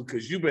nugget or two,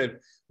 because you've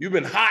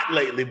been hot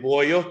lately,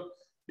 boy.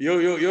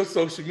 Your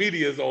social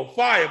media is on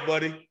fire,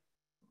 buddy.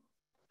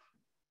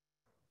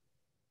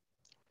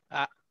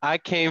 I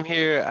came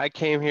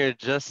here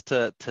just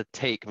to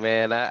take,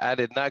 man. I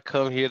did not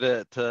come here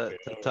to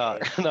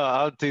talk. No,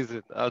 I'm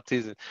teasing.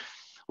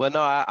 Well,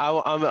 no,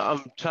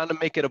 I'm trying to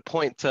make it a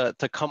point to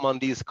come on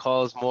these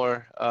calls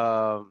more.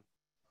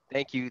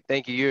 Thank you.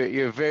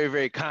 You're very,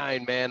 very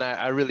kind, man.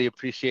 I really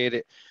appreciate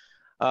it.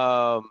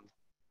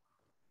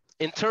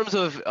 In terms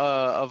of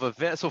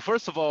events, so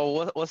first of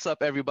all, what's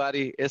up,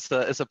 everybody? It's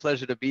a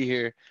pleasure to be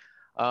here.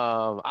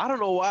 I don't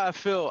know why I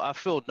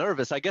feel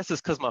nervous. I guess it's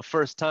because my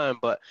first time,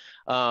 but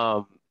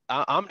I'm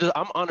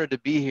honored to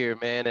be here,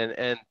 man.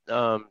 And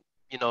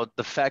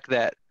the fact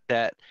that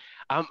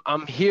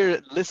I'm here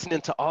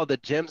listening to all the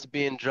gems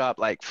being dropped,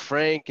 like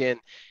Frank and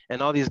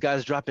all these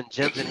guys dropping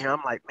gems in here.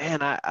 I'm like, man,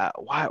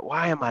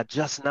 why am I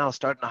just now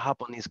starting to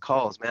hop on these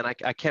calls, man?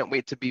 I can't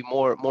wait to be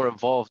more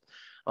involved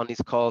on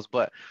these calls.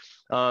 But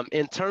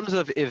in terms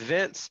of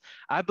events,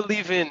 I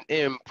believe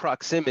in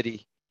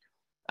proximity.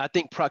 I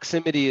think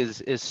proximity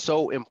is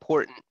so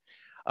important.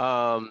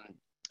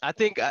 I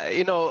think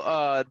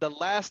the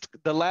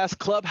last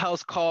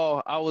clubhouse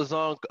call I was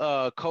on,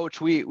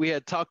 Coach, we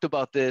had talked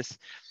about this,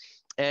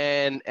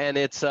 and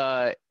it's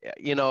I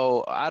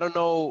don't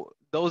know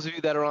those of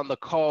you that are on the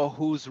call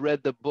who's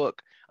read the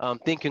book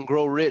Think and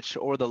Grow Rich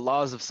or The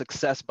Laws of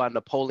Success by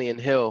Napoleon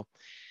Hill.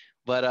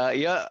 But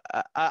yeah,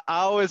 I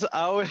always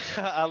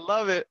I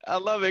love it. I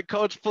love it.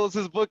 Coach pulls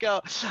his book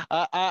out.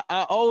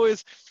 I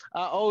always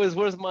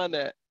where's mine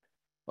at?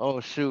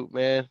 Oh shoot,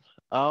 man.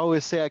 I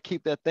always say I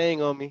keep that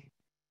thing on me.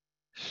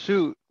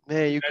 Shoot,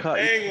 man, you That caught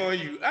thing on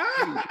you.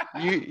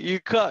 you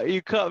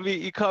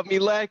caught me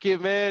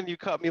lacking, man. You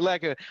caught me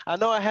lacking. I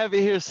know I have it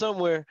here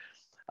somewhere.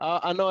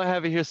 I know I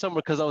have it here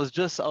somewhere because I was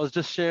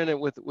just sharing it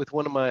with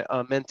one of my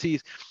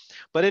mentees.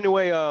 But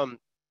anyway,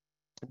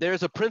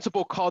 there's a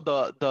principle called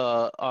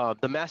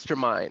the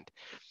mastermind,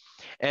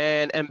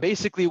 and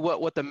basically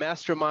what the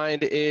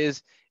mastermind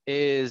is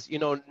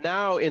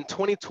now in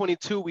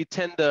 2022 we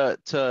tend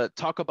to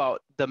talk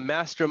about the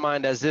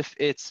mastermind as if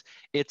it's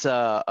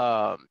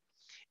an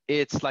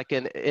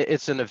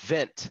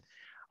event,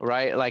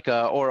 right? Like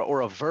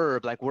or a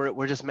verb, like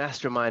we're just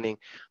masterminding.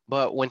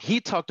 But when he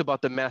talked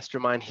about the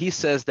mastermind, he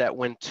says that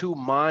when two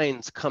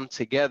minds come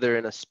together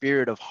in a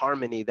spirit of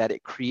harmony, that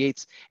it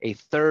creates a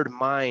third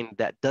mind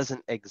that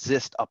doesn't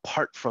exist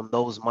apart from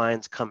those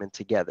minds coming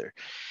together.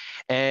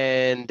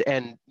 And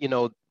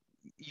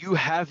you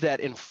have that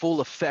in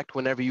full effect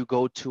whenever you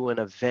go to an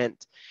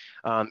event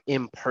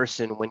in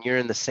person, when you're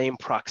in the same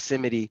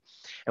proximity,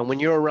 and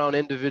when you're around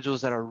individuals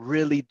that are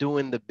really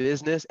doing the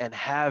business and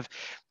have,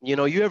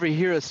 you ever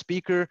hear a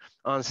speaker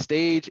on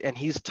stage and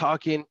he's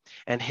talking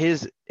and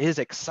his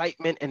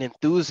excitement and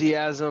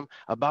enthusiasm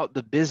about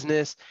the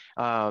business,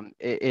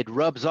 it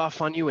rubs off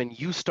on you and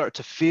you start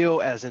to feel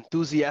as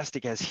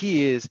enthusiastic as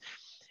he is.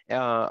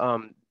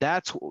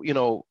 That's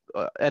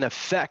an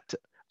effect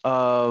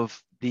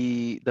of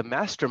the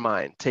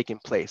mastermind taking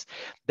place.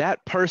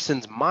 That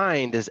person's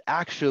mind is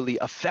actually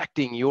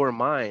affecting your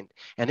mind,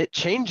 and it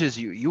changes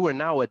you. You are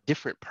now a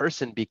different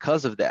person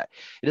because of that.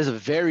 It is a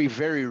very,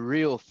 very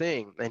real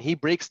thing, and he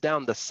breaks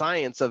down the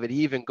science of it.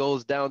 He even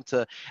goes down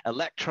to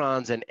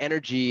electrons and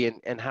energy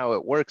and how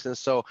it works. And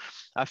so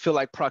I feel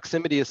like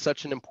proximity is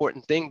such an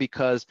important thing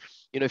because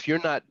if you're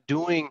not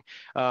doing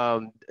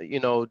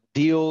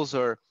deals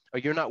or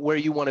you're not where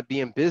you want to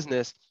be in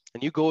business,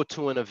 and you go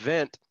to an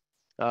event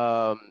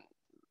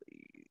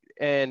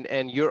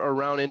and you're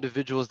around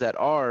individuals that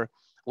are,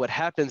 what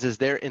happens is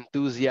their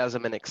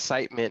enthusiasm and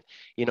excitement,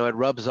 it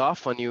rubs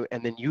off on you,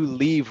 and then you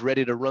leave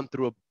ready to run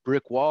through a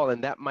brick wall.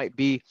 And that might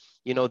be,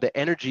 the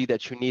energy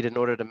that you need in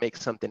order to make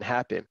something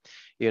happen,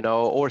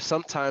 or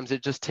sometimes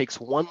it just takes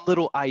one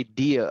little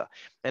idea,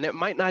 and it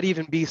might not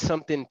even be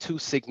something too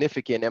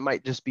significant. It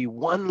might just be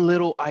one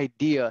little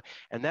idea,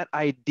 and that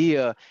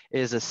idea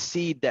is a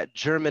seed that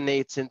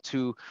germinates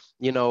into,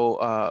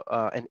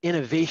 an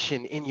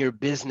innovation in your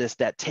business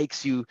that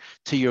takes you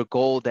to your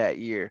goal that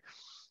year.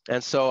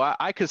 And so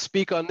I could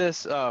speak on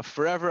this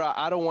forever.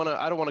 I don't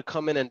want to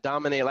come in and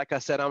dominate. Like I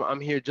said, I'm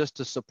here just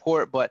to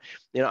support. But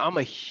I'm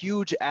a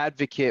huge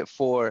advocate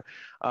for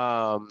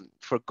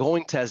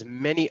going to as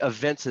many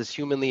events as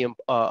humanly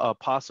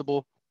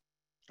possible,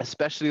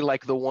 especially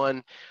like the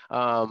one.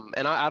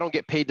 And I don't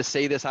get paid to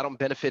say this. I don't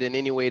benefit in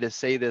any way to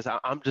say this.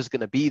 I'm just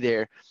going to be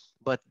there.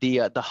 But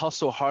the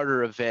Hustle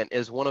Harder event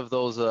is one of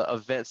those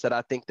events that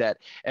I think that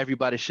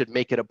everybody should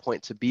make it a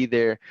point to be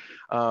there,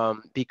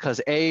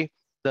 because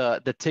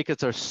the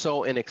tickets are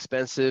so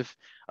inexpensive.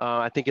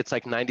 I think it's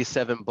like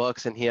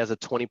 $97 and he has a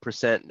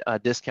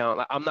 20%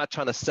 discount. I'm not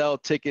trying to sell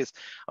tickets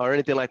or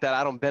anything like that.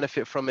 I don't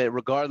benefit from it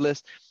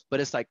regardless, but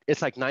it's like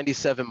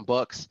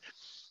 $97.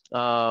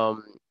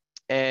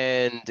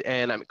 And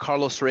I mean,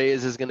 Carlos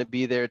Reyes is going to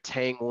be there,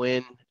 Tang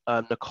Nguyen,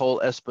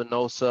 Nicole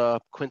Espinosa,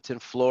 Quentin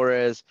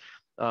Flores,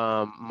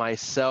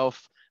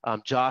 myself,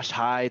 Josh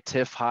High,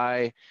 Tiff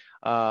High,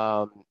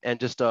 and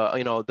just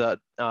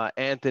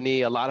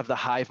Anthony. A lot of the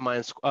Hive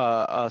Mind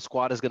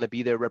squad is going to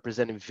be there,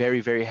 representing very,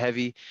 very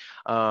heavy,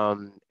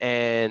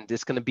 and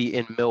it's going to be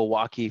in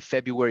Milwaukee,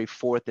 February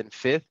 4th and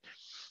 5th.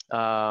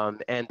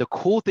 And the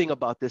cool thing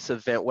about this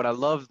event, what I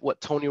love,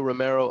 what Tony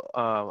Romero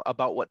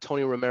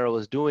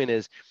is doing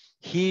is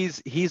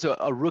he's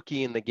a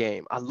rookie in the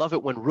game. I love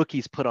it when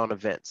rookies put on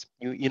events.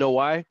 You know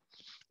why?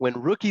 When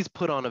rookies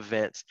put on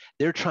events,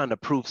 they're trying to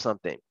prove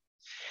something.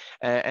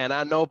 And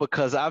I know,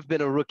 because I've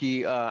been a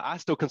rookie. I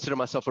still consider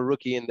myself a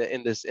rookie in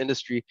this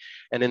industry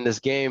and in this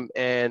game.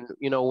 And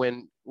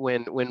when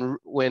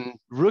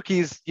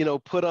rookies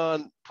put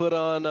on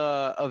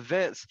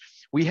events,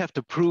 we have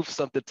to prove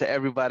something to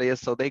everybody, and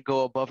so they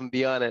go above and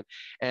beyond.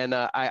 And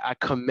I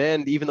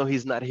commend, even though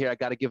he's not here, I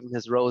got to give him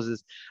his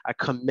roses. I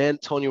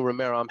commend Tony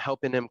Romero. I'm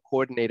helping him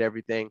coordinate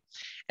everything,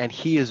 and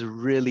he is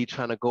really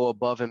trying to go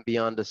above and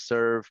beyond to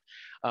serve.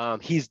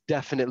 He's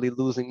definitely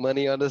losing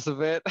money on this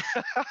event.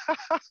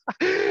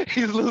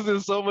 He's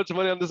losing so much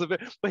money on this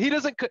event, but he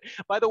doesn't.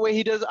 By the way,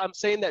 he does. I'm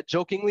saying that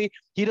jokingly.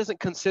 He doesn't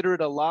consider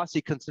it a loss.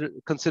 He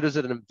considers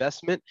it an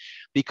investment,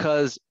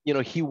 because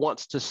he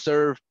wants to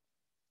serve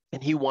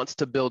and he wants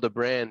to build a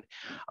brand.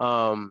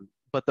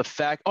 But the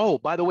fact, oh,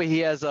 by the way, he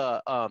has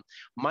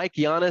Mike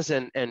Giannis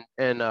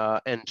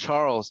and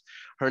Charles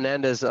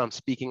Hernandez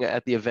speaking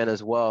at the event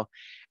as well.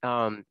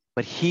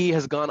 But he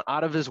has gone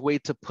out of his way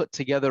to put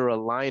together a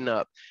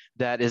lineup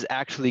that is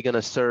actually going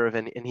to serve,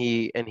 and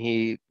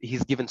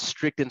he's given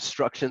strict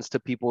instructions to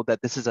people that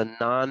this is a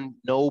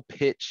no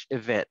pitch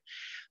event.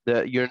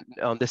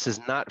 This is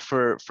not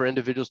for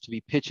individuals to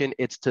be pitching.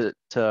 It's to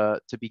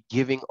be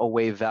giving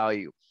away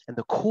value. And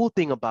the cool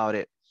thing about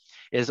it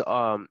is,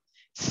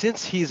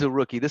 since he's a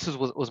rookie, this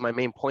was my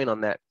main point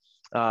on that.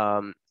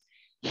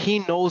 He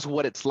knows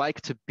what it's like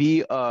to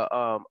be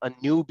a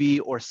newbie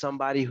or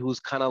somebody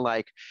who's kind of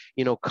like,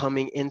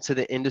 coming into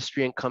the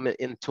industry and coming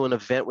into an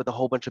event with a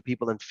whole bunch of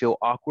people and feel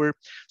awkward.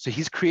 So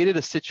he's created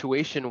a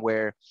situation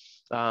where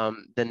the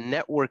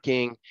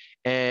networking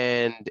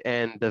and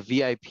the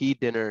VIP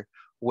dinner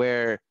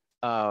where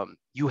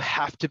you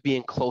have to be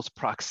in close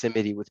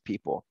proximity with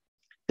people.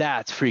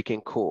 That's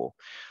freaking cool.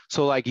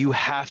 So like you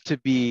have to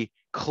be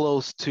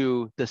close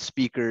to the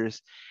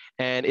speakers,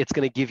 and it's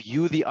going to give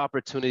you the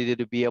opportunity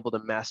to be able to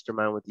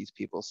mastermind with these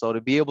people. So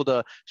to be able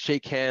to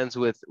shake hands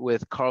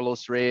with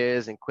Carlos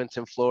Reyes and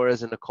Quentin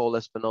Flores and Nicole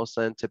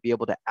Espinosa, and to be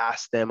able to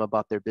ask them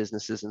about their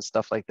businesses and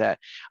stuff like that.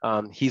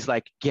 He's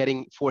like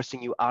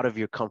forcing you out of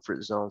your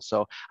comfort zone.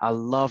 So I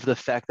love the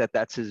fact that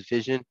that's his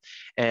vision.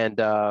 And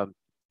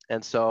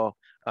so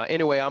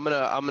anyway,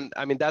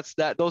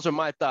 those are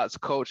my thoughts,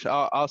 Coach.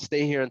 I'll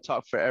stay here and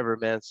talk forever,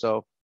 man.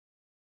 So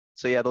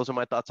yeah, those are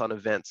my thoughts on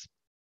events.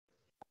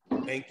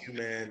 Thank you,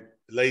 man.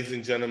 Ladies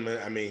and gentlemen,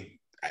 I mean,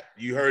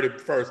 you heard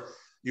it first.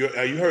 You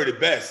heard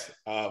it best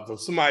from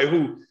somebody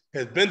who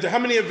has been to, how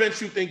many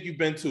events you think you've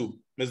been to,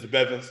 Mr.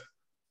 Bevans,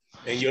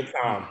 in your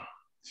time?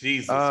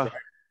 Jesus.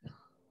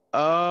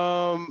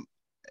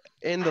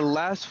 In the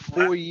last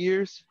 4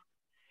 years,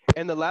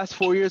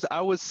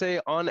 I would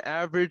say on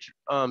average,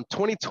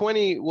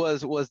 2020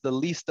 was the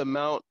least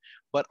amount,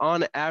 but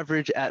on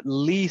average, at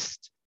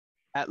least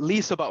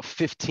about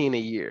 15 a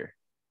year.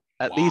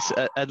 At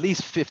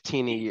least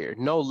 15 a year,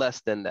 no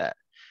less than that.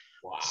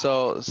 Wow.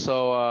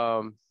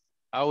 So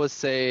I would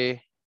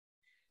say,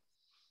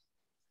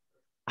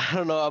 I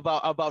don't know,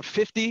 about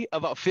 50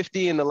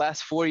 in the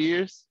last 4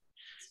 years.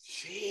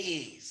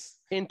 Jeez.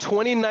 In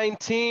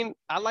 2019,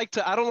 I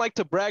don't like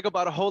to brag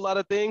about a whole lot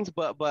of things,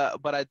 but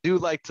I do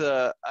like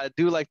to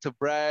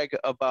brag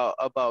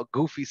about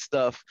goofy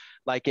stuff.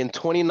 Like in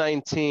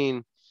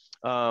 2019,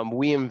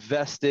 we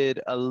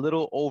invested a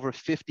little over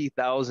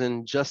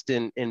 50,000 just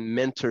in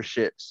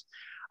mentorships,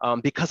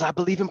 because I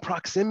believe in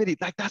proximity.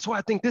 Like, that's why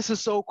I think this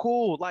is so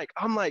cool. Like,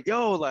 I'm like,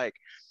 yo, like,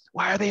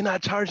 why are they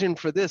not charging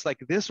for this? Like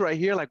this right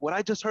here, like what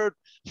I just heard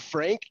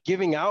Frank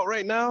giving out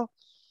right now.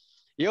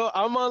 Yo,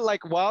 I'm on,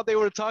 like, while they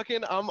were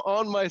talking, I'm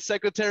on my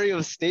Secretary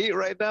of State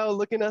right now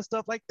looking at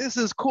stuff like, this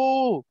is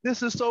cool.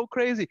 This is so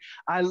crazy.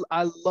 I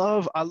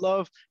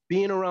love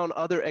being around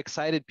other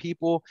excited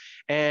people,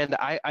 and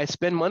I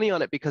spend money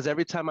on it because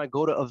every time I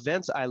go to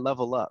events, I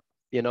level up,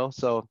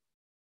 So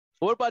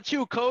what about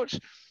you, Coach?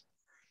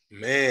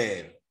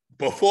 Man,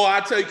 before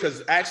I tell you,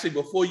 because actually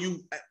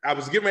I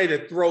was getting ready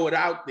to throw it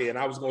out there and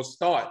I was going to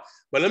start,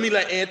 but let me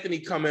let Anthony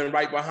come in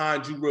right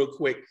behind you real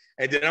quick.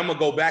 And then I'm going to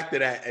go back to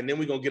that. And then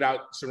we're going to get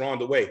out Sharon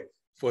the way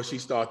before she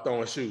starts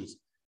throwing shoes.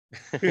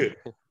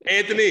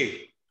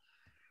 Anthony.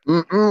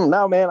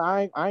 No, man,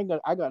 I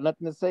got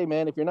nothing to say,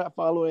 man. If you're not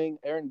following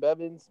Earon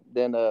Bevans,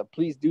 then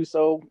please do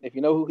so. If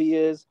you know who he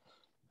is,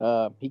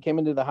 he came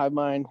into the Hive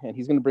Mind and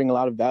he's going to bring a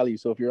lot of value.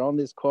 So if you're on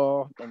this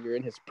call and you're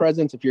in his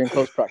presence, if you're in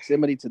close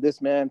proximity to this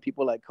man,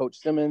 people like Coach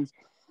Simmons,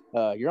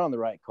 you're on the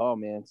right call,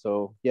 man.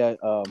 So yeah.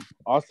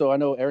 Also, I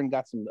know Earon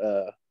got some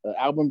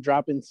album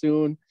dropping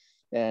soon,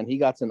 and he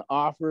got an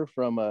offer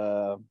from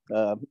a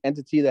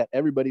entity that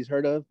everybody's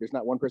heard of. There's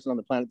not one person on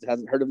the planet that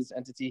hasn't heard of this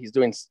entity. He's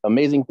doing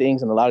amazing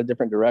things in a lot of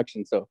different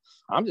directions. So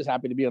I'm just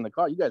happy to be on the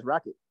call. You guys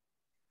rock it.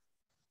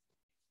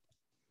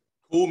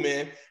 Cool,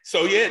 man.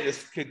 So yeah,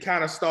 this could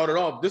kind of start it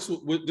off. This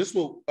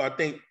what I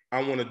think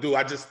I want to do.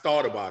 I just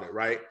thought about it,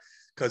 right?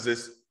 Because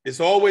it's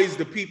always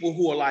the people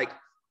who are like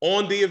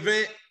on the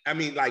event. I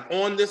mean, like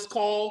on this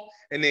call,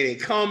 and they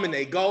come and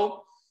they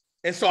go.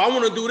 And so I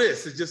want to do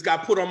this. It just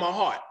got put on my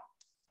heart.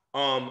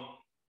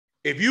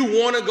 If you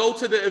want to go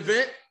to the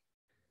event,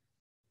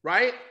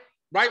 right?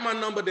 Write my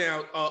number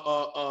down.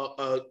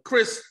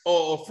 Chris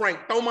or Frank,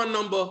 throw my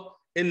number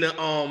in the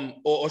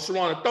or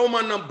Sharona, throw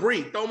my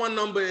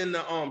number in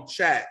the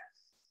chat.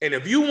 And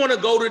if you want to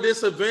go to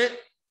this event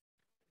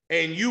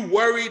and you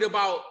worried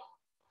about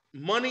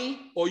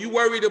money or you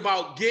worried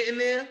about getting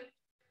there,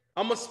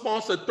 I'm gonna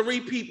sponsor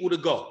 3 people to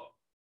go.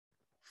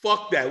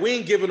 Fuck that. We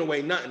ain't giving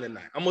away nothing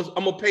tonight. I'm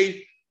gonna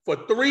pay for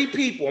 3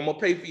 people. I'm gonna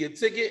pay for your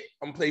ticket,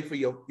 I'm gonna pay for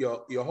your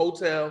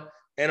hotel,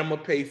 and I'm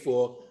gonna pay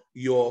for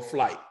your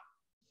flight.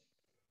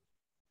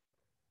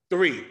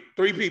 3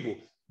 people.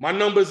 My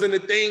number's in the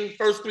thing.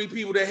 First 3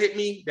 people that hit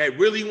me that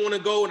really want to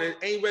go and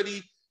ain't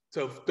ready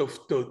to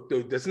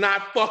that's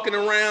not fucking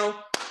around.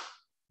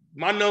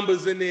 My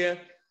number's in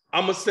there.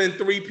 I'm gonna send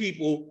 3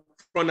 people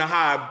from the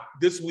Hive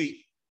this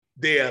week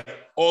they're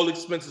all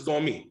expenses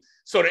on me.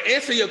 So to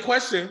answer your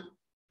question,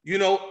 you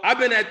know, I've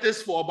been at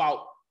this for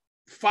about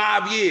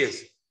 5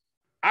 years.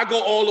 I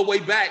go all the way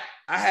back.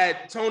 I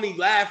had Tony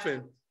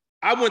laughing.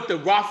 I went to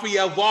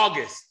Rafael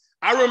Vargas.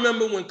 I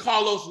remember when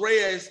Carlos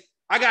Reyes,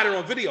 I got it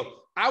on video.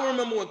 I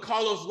remember when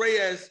Carlos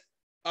Reyes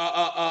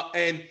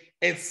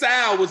and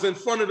Sal was in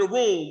front of the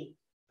room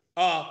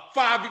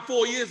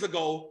 4 years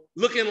ago,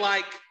 looking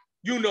like,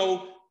 you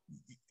know,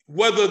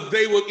 whether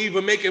they were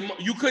even making,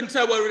 you couldn't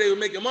tell whether they were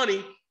making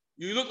money.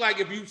 You look like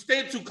if you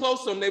stayed too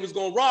close to them, they was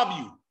gonna rob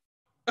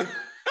you.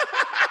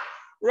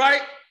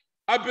 Right?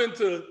 I've been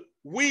to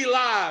We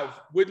Live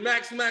with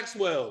Max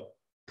Maxwell.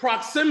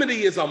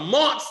 Proximity is a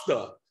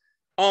monster.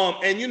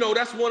 And you know,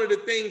 that's one of the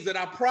things that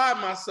I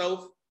pride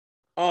myself,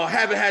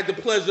 having had the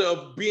pleasure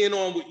of being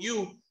on with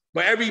you,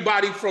 but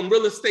everybody from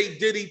Real Estate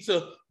Diddy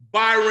to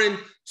Byron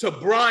to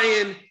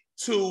Brian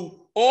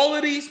to all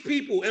of these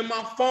people in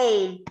my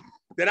phone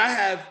that I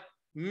have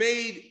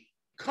made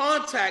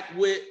contact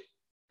with.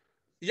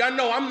 Y'all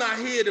know I'm not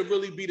here to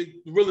really be the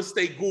real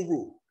estate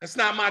guru. That's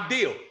not my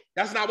deal.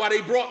 That's not why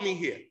they brought me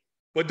here.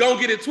 But don't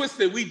get it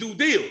twisted. We do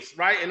deals,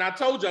 right? And I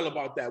told y'all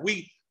about that.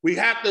 We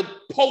have to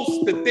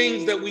post the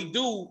things that we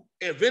do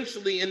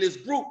eventually in this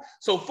group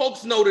so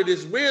folks know that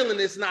it's real and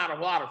it's not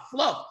a lot of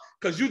fluff.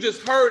 Because you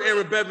just heard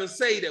Aaron Bevans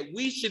say that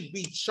we should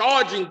be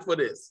charging for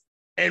this,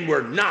 and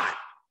we're not.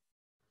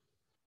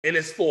 And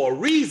it's for a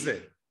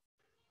reason.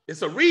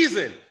 It's a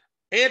reason.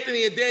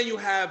 Anthony and Daniel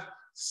have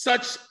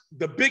such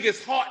the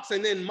biggest hearts,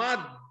 and then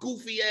my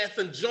goofy ass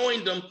and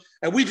joined them,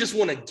 and we just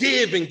want to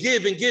give and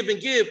give and give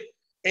and give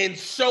and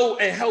show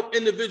and help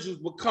individuals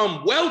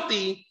become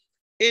wealthy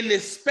in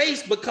this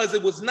space, because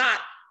it was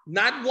not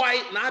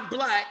white, not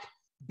black,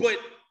 but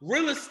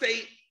real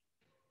estate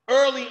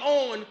early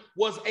on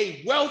was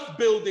a wealth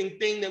building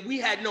thing that we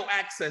had no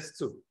access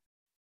to.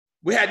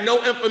 We had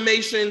no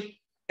information,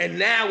 and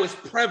now it's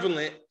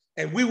prevalent,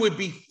 and we would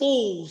be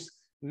fools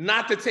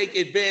not to take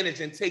advantage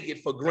and take it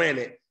for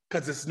granted,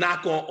 because it's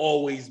not going to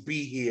always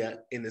be here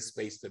in the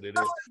space that it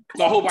is.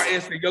 So I hope I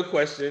answered your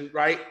question,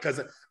 right?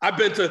 Because I've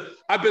been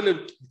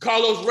to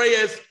Carlos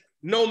Reyes,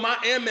 know my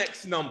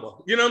Amex number.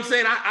 You know what I'm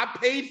saying? I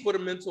paid for the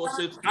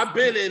mentorships. I've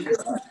been in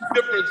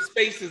different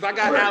spaces. I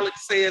got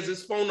Alex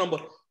Sayers' phone number.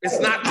 It's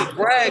not to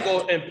brag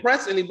or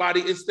impress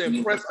anybody. It's to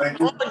impress upon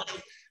you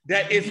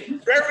that it's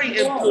very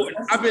important.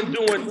 I've been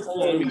doing,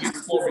 hold on,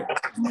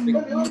 let me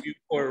get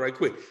Corey right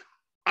quick.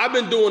 I've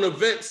been doing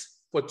events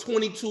for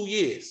 22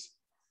 years.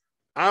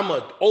 I'm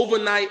an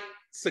overnight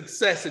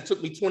success. It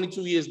took me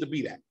 22 years to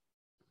be that.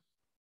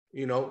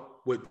 You know,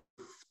 with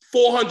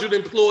 400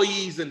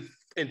 employees in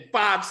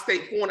 5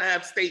 states,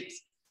 4.5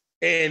 states.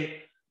 And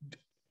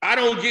I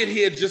don't get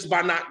here just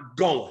by not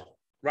going,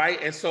 right?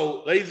 And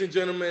so, ladies and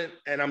gentlemen,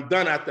 and I'm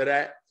done after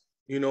that.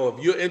 You know,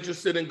 if you're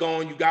interested in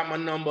going, you got my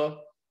number.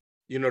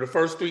 You know, the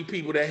first 3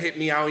 people that hit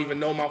me, I don't even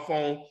know my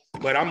phone,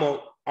 but I'm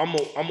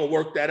gonna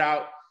work that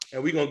out,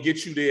 and we're gonna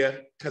get you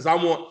there, because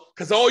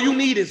all you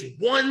need is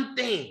one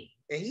thing.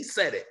 And he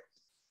said it.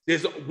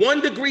 There's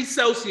 1 degree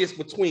Celsius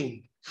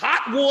between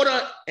hot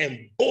water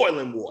and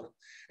boiling water.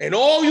 And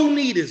all you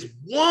need is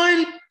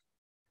one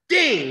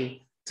thing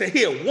to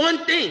hear,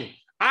 one thing.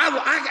 I'm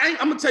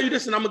going to tell you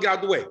this, and I'm going to get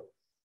out the way.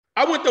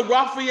 I went to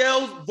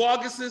Rafael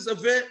Vargas's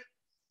event,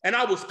 and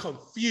I was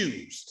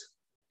confused.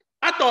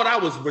 I thought I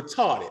was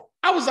retarded.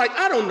 I was like,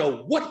 I don't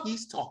know what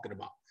he's talking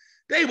about.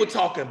 They were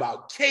talking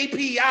about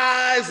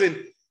KPIs and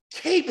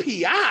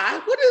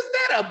KPI. What is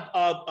that?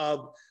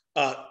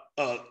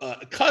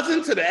 A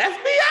cousin to the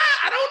FBI?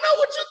 I don't know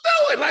what you're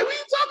doing. Like, what are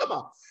you talking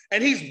about?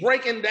 And he's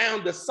breaking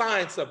down the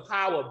science of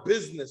how a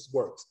business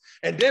works.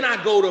 And then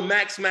I go to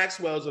Max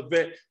Maxwell's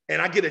event,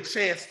 and I get a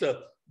chance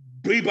to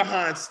be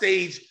behind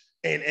stage.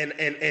 And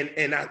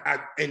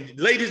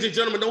ladies and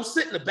gentlemen, don't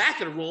sit in the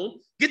back of the room.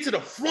 Get to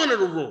the front of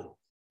the room,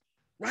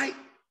 right?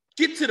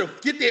 Get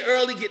there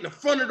early, get in the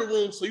front of the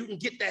room so you can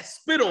get that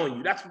spit on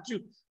you. That's what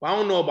I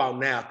don't know about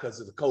now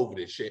because of the COVID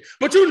and shit,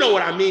 but you know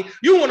what I mean.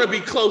 You want to be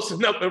close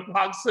enough in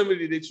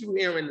proximity that you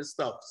hearing the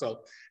stuff.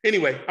 So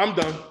anyway, I'm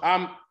done.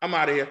 I'm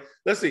out of here.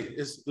 Let's see.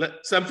 It's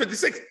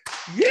 7:56.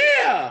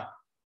 Yeah.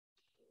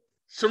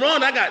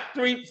 Sharon, I got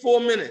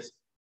 3-4 minutes.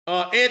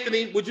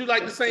 Anthony, would you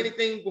like to say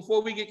anything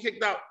before we get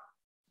kicked out?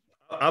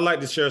 I'd like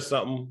to share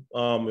something.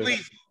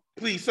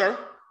 Please, sir.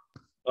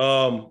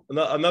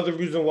 Another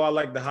reason why I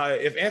like to hire,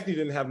 if Anthony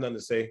didn't have nothing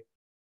to say.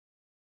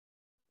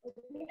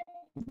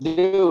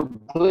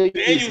 Dude, please,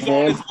 Daniel's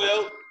man. on as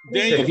well.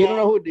 If you don't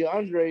know who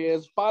DeAndre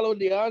is, follow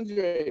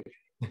DeAndre.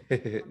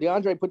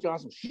 DeAndre put you on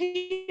some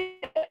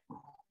shit.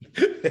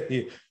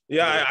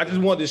 Yeah, I just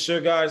wanted to share,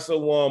 guys.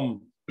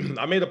 So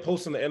I made a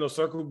post in the Inner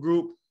Circle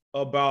group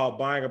about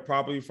buying a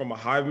property from a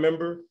Hive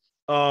member.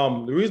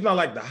 The reason I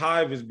like the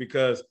Hive is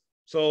because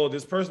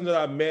this person that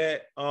I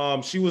met,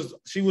 she was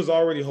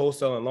already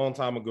wholesaling a long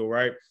time ago,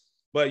 right?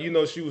 But you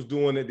know, she was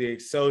doing it the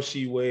Excel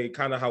sheet way,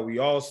 kind of how we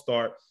all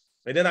start.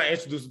 And then I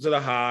introduced her to the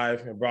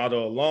Hive and brought her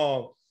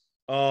along.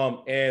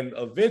 And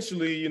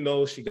eventually, you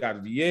know, she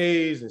got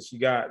VAs and she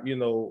got, you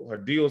know, her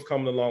deals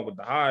coming along with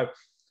the Hive.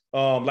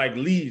 like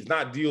leads,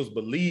 not deals,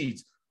 but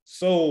leads.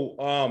 So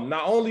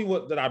not only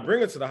did I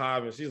bring her to the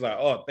hive, and she's like,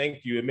 oh,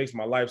 thank you. It makes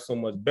my life so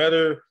much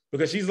better,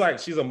 because she's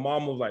a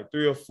mom of like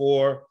 3 or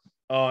 4,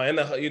 and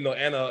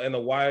a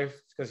wife,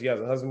 because she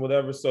has a husband,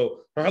 whatever.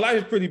 So her life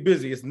is pretty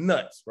busy. It's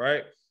nuts,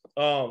 right?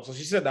 So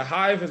she said the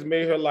hive has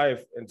made her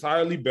life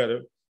entirely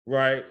better,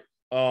 right?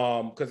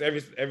 Because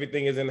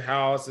everything is in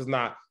house. It's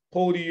not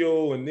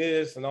Podio and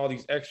this and all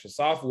these extra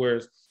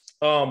softwares.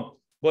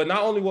 But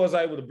not only was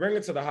I able to bring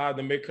her to the hive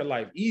to make her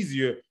life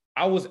easier,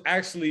 I was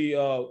actually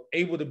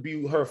able to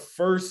be her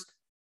first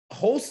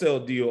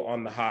wholesale deal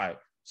on the hive.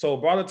 So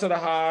brought her to the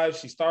hive.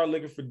 She started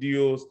looking for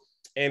deals,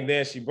 and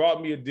then she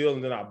brought me a deal,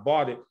 and then I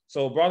bought it.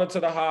 So brought her to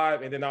the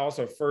hive, and then I was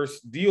her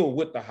first deal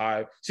with the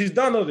hive. She's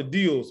done other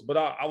deals, but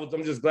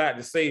I'm just glad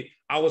to say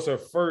I was her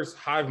first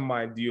Hive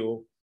Mind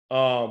deal.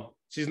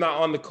 She's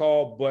not on the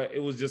call, but it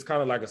was just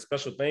kind of like a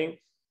special thing,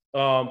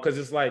 because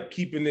it's like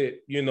keeping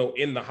it,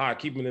 in the hive,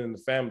 keeping it in the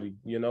family,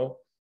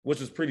 which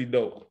was pretty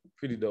dope.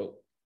 Pretty dope.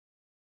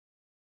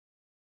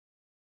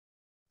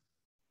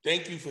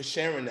 Thank you for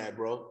sharing that,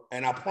 bro.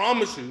 And I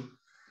promise you,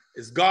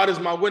 as God is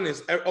my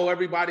witness. Oh,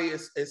 everybody,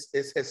 it's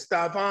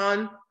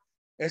Esteban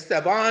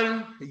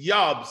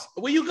Yobs.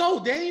 Where you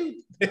go, Daniel?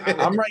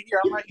 I'm right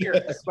here.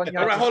 All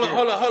right, hold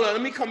on.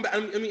 Let me come back.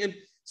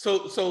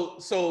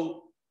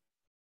 So,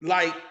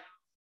 like,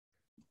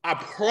 I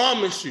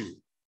promise you,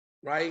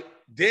 right?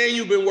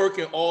 Daniel been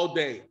working all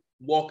day.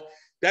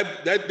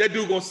 That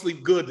dude gonna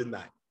sleep good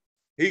tonight.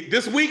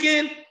 This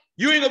weekend,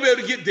 you ain't gonna be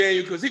able to get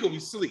Daniel because he gonna be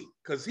asleep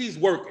because he's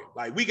working.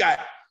 Like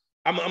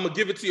I'm gonna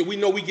give it to you. We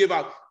know we give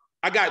out.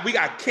 We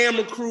got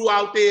camera crew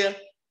out there.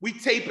 We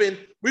taping.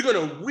 We're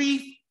gonna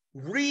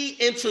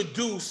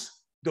reintroduce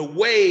the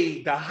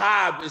way the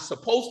hive is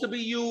supposed to be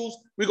used.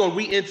 We're gonna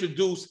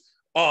reintroduce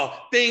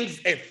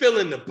things and fill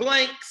in the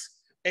blanks.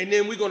 And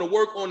then we're gonna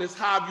work on this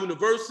Hive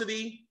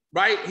University,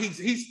 right?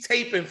 He's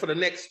taping for the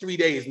next 3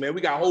 days, man. We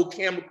got a whole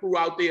camera crew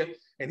out there,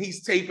 and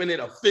he's taping it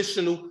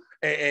official.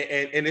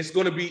 And it's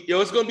gonna be,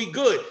 it's gonna be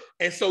good.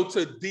 And so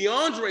to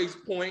DeAndre's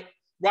point,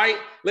 right,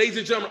 ladies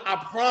and gentlemen, I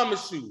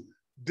promise you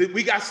that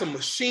we got some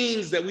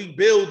machines that we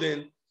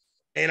building,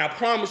 and I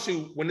promise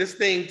you, when this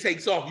thing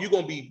takes off, you're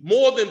gonna be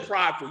more than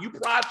prideful. You're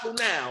prideful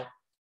now,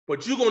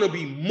 but you're gonna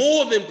be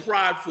more than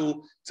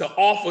prideful to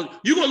offer.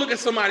 You're gonna look at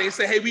somebody and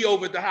say, "Hey, we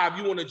over at the Hive.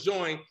 You want to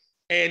join?"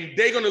 And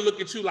they're gonna look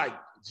at you like,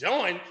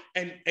 "Join?"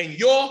 And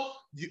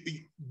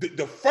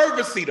the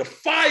fervency, the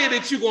fire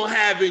that you're gonna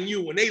have in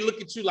you when they look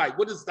at you like,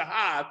 "What is the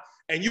Hive?"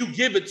 and you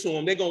give it to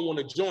them, they're gonna want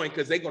to join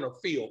because they're gonna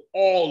feel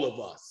all of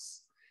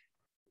us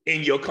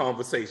in your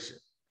conversation.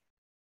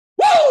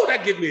 Woo!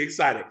 That gets me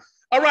excited.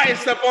 All right,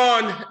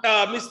 Stephon,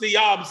 Mr.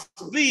 Yobs,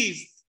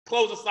 please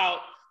close us out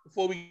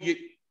before we get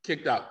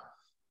kicked out.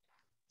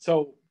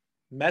 So,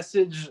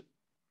 message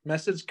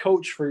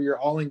coach for your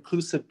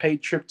all-inclusive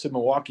paid trip to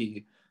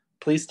Milwaukee.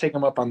 Please take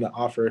him up on the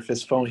offer. If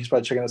his phone, he's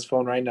probably checking his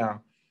phone right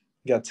now.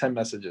 He got 10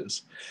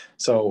 messages.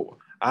 So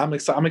I'm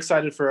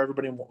excited for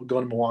everybody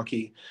going to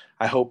Milwaukee.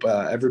 I hope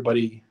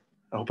everybody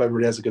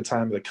has a good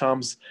time that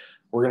comes.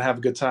 We're gonna have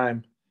a good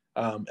time.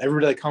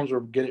 Everybody that comes,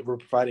 we're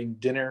providing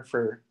dinner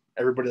for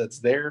everybody that's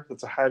there.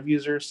 That's a Hive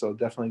user. So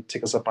definitely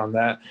take us up on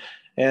that.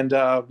 And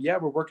we're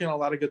working on a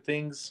lot of good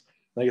things.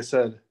 Like I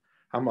said,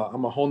 I'm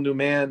a whole new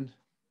man.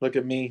 Look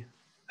at me.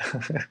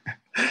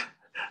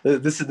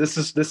 This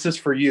is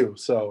for you.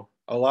 So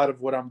a lot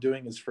of what I'm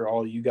doing is for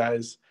all you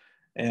guys,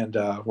 and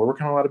we're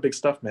working on a lot of big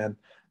stuff, man.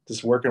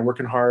 Just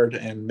working hard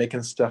and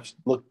making stuff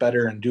look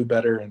better and do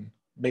better, and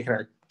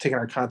taking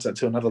our content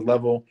to another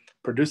level,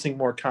 producing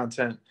more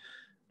content.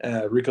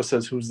 Rico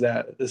says, "Who's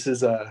that?" This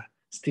is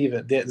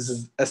Steven. This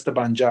is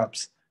Esteban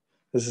Jobs.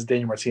 This is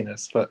Daniel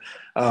Martinez. But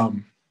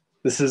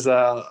this is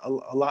a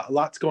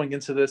lot's going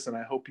into this, and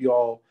I hope you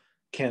all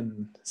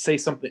can say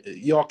something.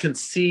 Y'all can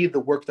see the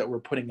work that we're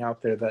putting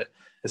out there that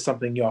is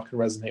something y'all can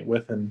resonate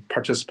with and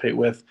participate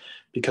with,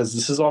 because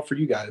this is all for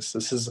you guys.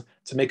 This is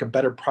to make a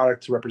better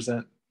product to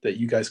represent that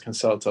you guys can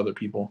sell it to other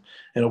people,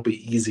 and it'll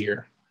be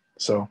easier.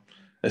 So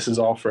this is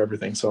all for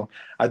everything. So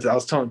I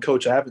was telling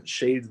Coach, I haven't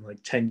shaved in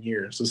like 10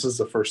 years. This is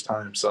the first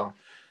time. So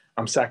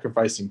I'm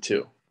sacrificing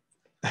too.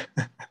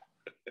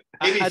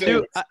 I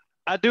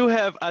do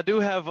have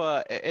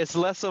it's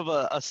less of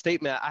a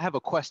statement. I have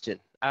a question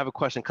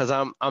because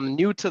I'm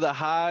new to the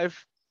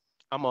Hive.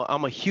 I'm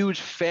a huge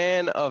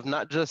fan of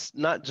not just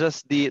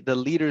the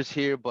leaders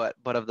here, but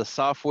of the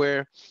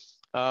software.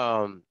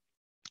 I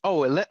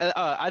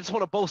just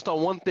want to boast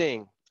on one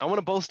thing. I want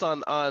to boast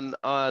on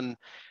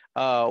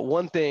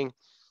one thing.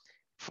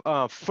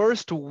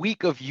 First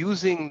week of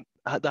using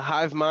the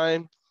Hive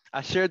Mind,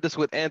 I shared this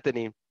with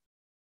Anthony.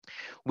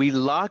 We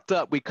locked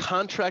up, we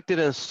contracted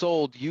and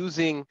sold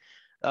using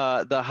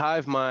the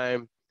Hive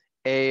Mind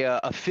a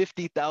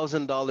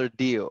 $50,000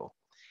 deal.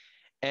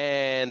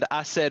 And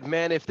I said,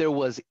 man, if there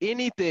was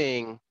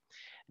anything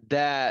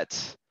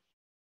that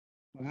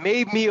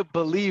made me a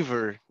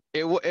believer,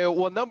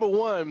 well, number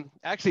one,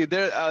 actually,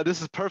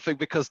 this is perfect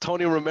because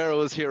Tony Romero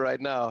is here right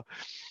now.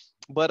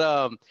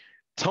 But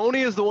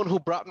Tony is the one who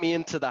brought me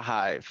into the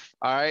Hive.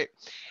 All right.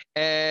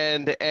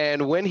 And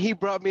when he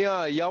brought me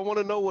on, y'all want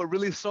to know what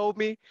really sold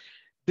me?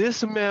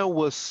 This man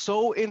was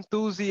so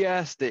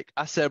enthusiastic.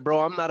 I said, bro,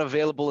 I'm not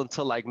available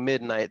until like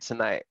midnight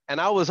tonight. And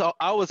I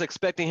was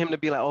expecting him to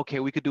be like, okay,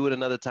 we could do it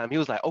another time. He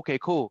was like, okay,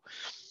 cool.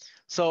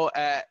 So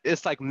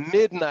it's like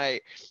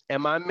midnight,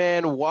 and my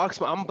man walks.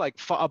 I'm like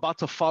about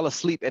to fall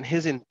asleep, and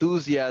his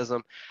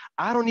enthusiasm,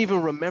 I don't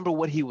even remember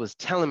what he was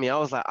telling me. I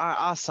was like,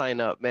 I'll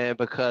sign up, man,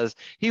 because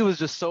he was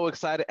just so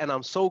excited, and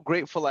I'm so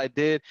grateful I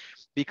did,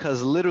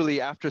 because literally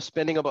after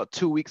spending about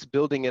 2 weeks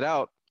building it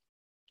out,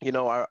 you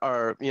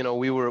know,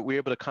 we were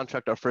able to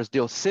contract our first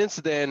deal. Since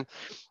then,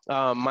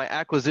 my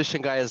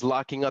acquisition guy is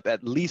locking up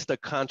at least a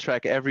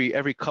contract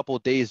every couple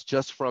of days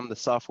just from the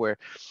software.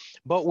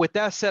 But with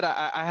that said,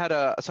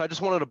 so I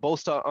just wanted to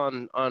boast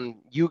on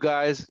you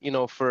guys, you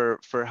know, for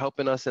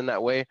helping us in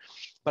that way.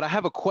 But I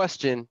have a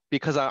question,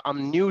 because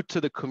I'm new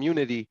to the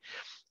community.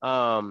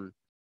 How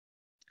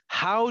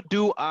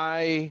do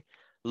I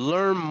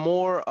learn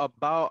more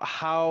about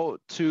how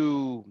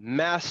to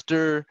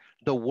master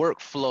the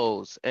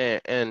workflows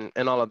and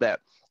all of that?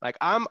 Like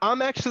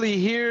I'm actually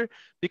here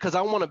because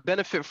I want to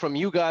benefit from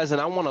you guys, and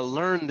I want to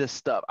learn this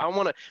stuff.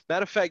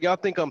 Matter of fact, y'all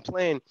think I'm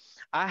playing.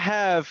 I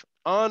have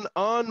on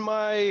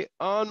my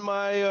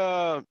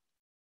I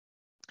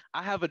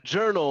have a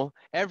journal.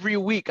 Every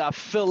week I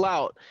fill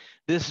out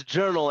this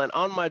journal, and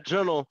on my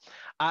journal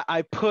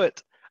I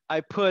put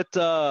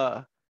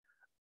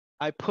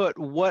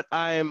what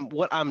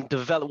I'm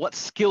developing, what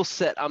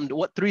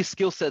 3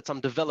 skill sets I'm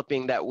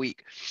developing that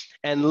week.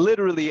 And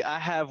literally I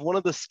have one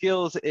of the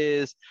skills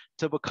is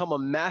to become a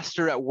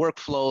master at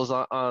workflows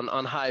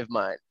on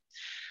HiveMind,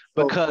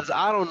 because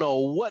I don't know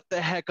what the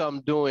heck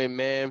I'm doing,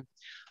 man.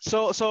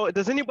 So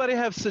does anybody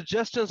have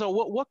suggestions on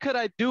what could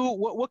I do?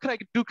 What could I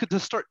do to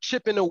start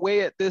chipping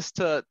away at this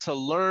to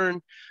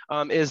learn?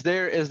 Is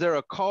there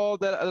a call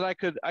that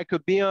I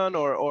could be on,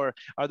 or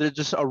are there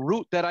just a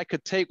route that I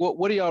could take?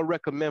 What do y'all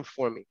recommend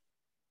for me?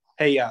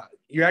 Hey,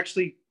 you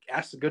actually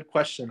asked a good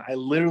question. I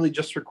literally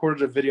just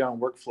recorded a video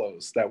on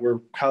workflows that we're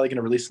probably going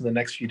to release in the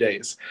next few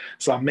days.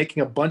 So I'm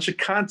making a bunch of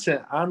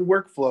content on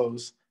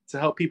workflows to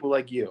help people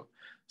like you.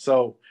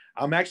 So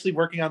I'm actually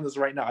working on this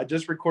right now. I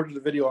just recorded a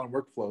video on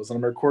workflows, and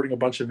I'm recording a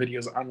bunch of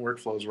videos on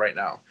workflows right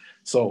now.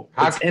 So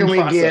how can we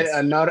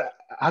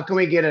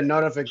get a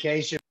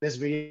notification of this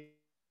video?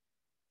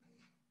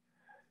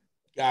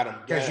 Got him.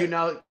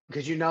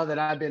 Because you know that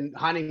I've been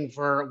hunting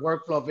for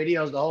workflow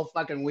videos the whole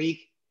fucking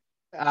week.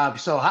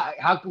 So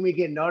how can we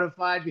get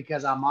notified?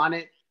 Because I'm on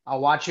it. I'll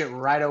watch it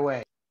right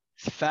away.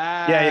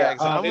 Facts.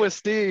 I'm with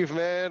Steve,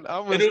 man.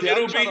 I'm with Steve.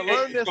 I'm trying to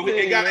learn this thing,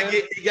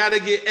 it gotta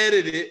get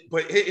edited.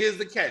 But here's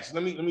the catch.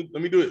 Let me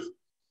do this.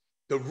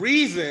 The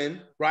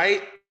reason,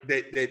 right,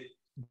 that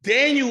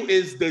Daniel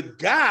is the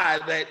guy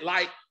that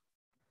like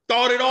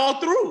thought it all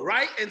through,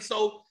 right? And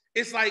so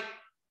it's like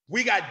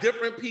we got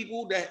different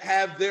people that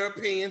have their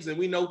opinions, and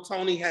we know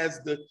Tony has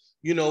the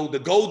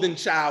golden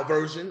child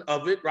version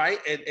of it, right,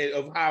 and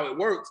of how it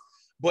works.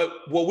 But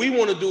what we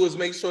want to do is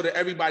make sure that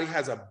everybody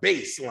has a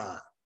baseline.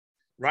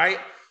 Right?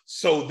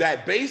 So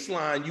that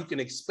baseline you can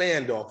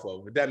expand off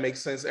of, if that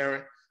makes sense,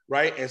 Earon,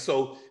 right? And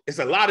so it's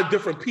a lot of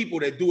different people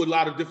that do a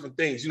lot of different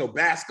things. You know,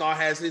 Bhaskar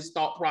has his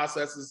thought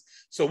processes.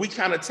 So we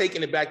kind of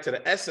taking it back to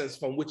the essence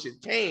from which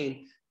it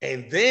came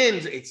and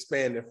then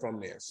expand it from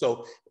there.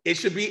 So it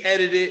should be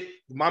edited.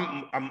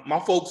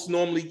 My folks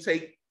normally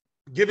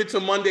give it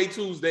to Monday,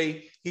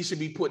 Tuesday. He should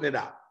be putting it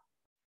out.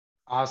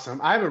 Awesome.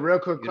 I have a real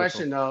quick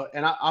question though,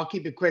 and I'll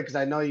keep it quick because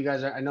I know you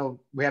guys I know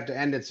we have to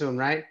end it soon,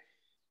 right?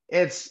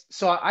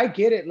 So I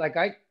get it. Like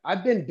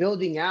I've been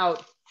building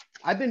out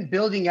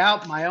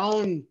my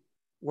own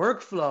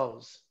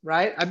workflows,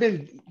 right? I've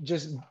been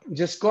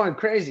just going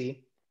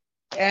crazy.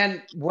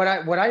 And what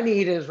I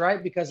need is,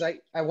 right, because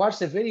I watch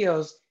the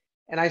videos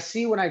and I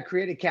see when I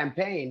create a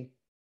campaign,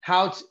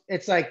 how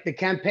it's like the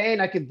campaign,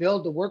 I can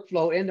build the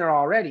workflow in there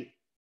already.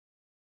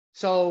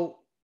 So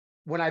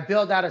when I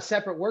build out a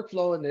separate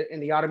workflow in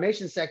the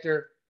automation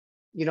sector,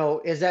 you know,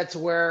 is that to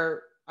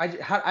where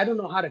I don't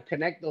know how to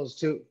connect those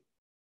two.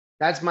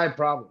 That's my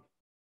problem,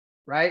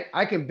 right?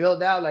 I can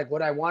build out like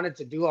what I wanted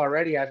to do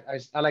already. I'm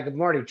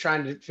already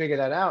trying to figure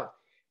that out,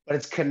 but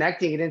it's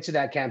connecting it into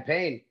that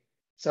campaign.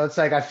 So it's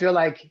like, I feel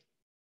like,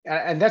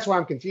 and that's why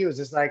I'm confused.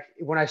 It's like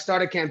when I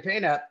start a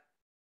campaign up,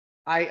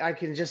 I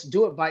can just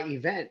do it by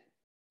event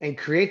and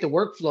create the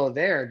workflow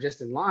there just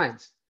in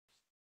lines.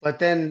 But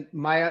then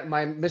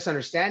my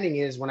misunderstanding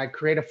is when I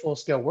create a full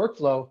scale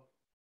workflow,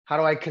 how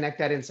do I connect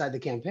that inside the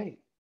campaign?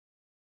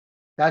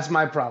 That's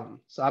my problem.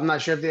 So I'm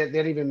not sure if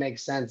that even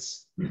makes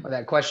sense or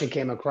that question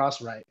came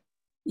across right.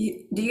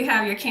 Do you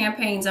have your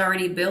campaigns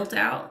already built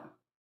out?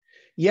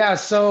 Yeah,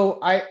 so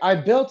I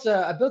built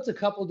a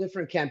couple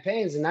different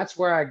campaigns, and that's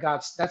why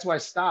I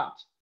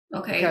stopped.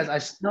 Okay.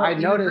 Because I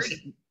noticed.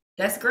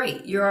 That's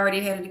great. You're already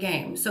ahead of the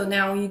game. So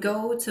now when you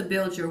go to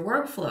build your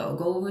workflow,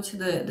 go over to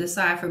the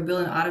side for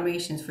building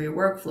automations for your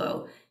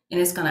workflow, and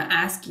it's going to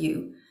ask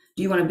you,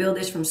 do you want to build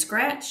this from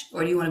scratch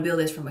or do you want to build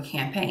this from a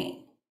campaign?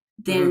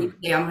 Then you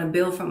say, I'm going to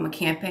build from a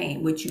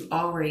campaign, which you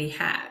already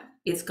have.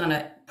 It's going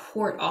to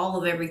port all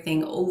of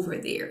everything over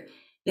there.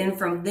 Then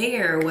from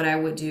there, what I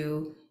would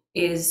do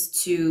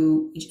is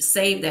to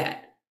save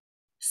that,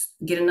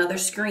 get another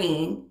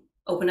screen,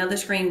 open another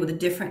screen with a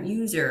different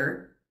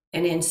user,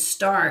 and then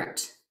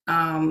start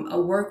a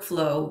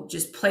workflow.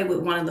 Just play with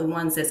one of the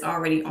ones that's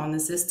already on the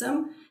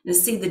system and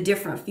see the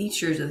different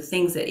features of the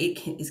things that it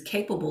is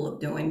capable of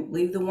doing.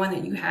 Leave the one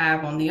that you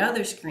have on the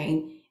other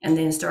screen and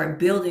then start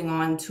building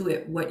onto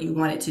it what you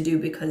want it to do,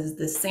 because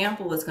the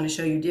sample is going to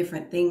show you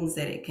different things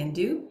that it can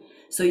do.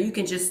 So you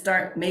can just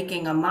start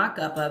making a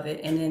mock-up of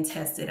it and then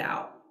test it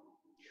out.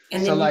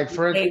 And then you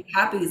can save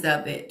copies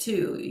of it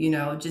too.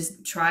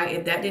 Just try,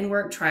 if that didn't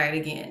work, try it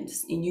again,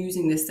 just in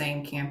using the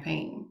same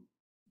campaign.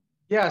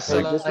 Yeah.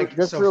 So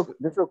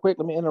real quick,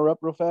 let me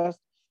interrupt real fast.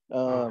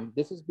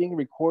 This is being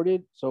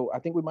recorded, so I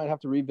think we might have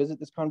to revisit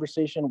this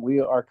conversation. We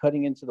are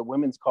cutting into the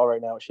women's call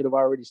right now. It should have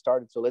already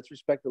started, so let's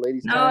respect the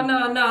ladies' time.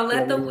 No.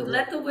 Let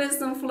the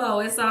wisdom flow.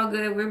 It's all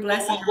good. We're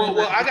blessing.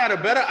 Well, I got a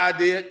better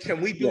idea.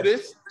 Can we do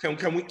this?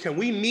 Can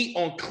we meet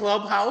on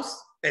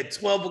Clubhouse at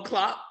 12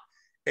 o'clock?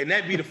 And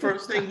that be the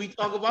first thing we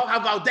talk about? How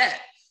about that?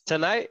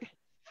 Tonight?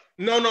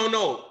 No.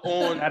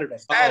 On Saturday.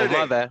 Oh,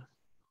 my bad.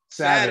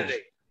 Saturday.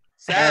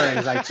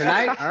 Aaron's like,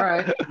 tonight? All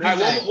right. All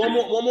right,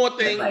 one more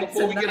thing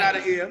before we get out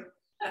of here.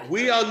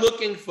 We are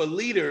looking for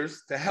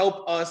leaders to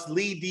help us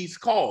lead these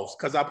calls,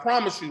 because I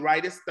promise you,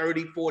 right, it's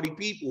 30, 40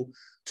 people.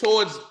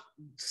 Towards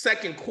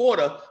second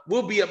quarter,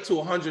 we'll be up to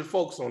 100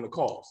 folks on the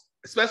calls,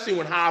 especially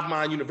when Hive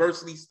Mind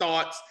University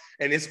starts.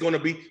 And it's going to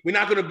be, when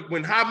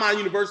Hive Mind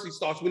University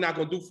starts, we're not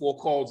going to do 4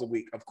 calls a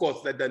week. Of course,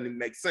 that doesn't even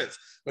make sense,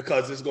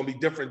 because there's going to be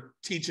different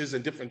teachers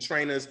and different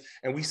trainers,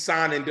 and we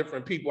sign in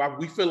different people. I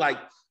feel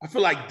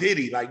like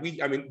Diddy,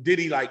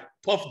 Diddy, like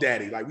Puff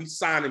Daddy, like we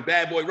signing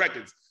Bad Boy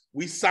Records.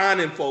 We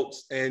signing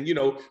folks. And,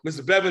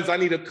 Mr. Bevans, I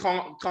need a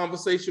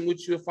conversation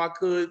with you, if I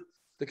could,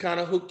 to kind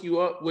of hook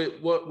you up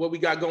with what we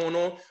got going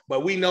on.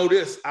 But we know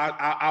this.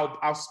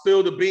 I'll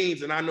spill the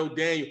beans, and I know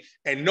Daniel,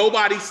 and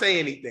nobody say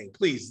anything.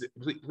 Please,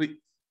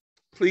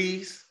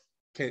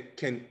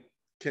 can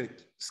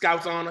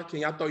Scouts Honor, can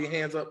y'all throw your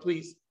hands up,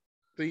 please?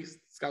 Please,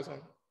 Scouts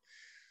Honor.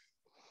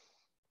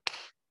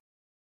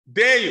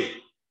 Daniel,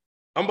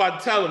 I'm about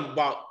to tell him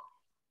about.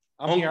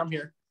 I'm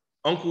here.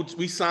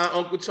 We signed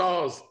Uncle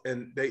Charles,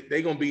 and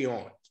they gonna be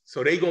on.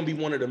 So they gonna be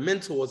one of the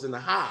mentors in the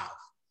Hive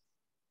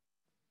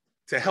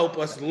to help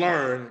us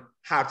learn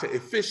how to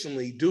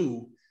efficiently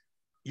do,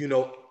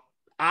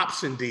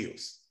 option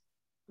deals,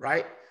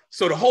 right?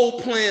 So the whole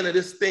plan of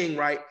this thing,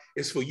 right,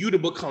 is for you to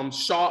become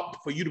sharp,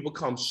 for you to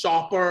become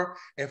sharper,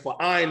 and for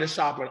iron to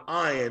sharpen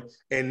iron,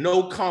 and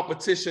no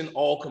competition,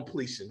 all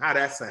completion. How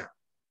that sound?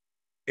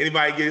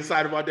 Anybody get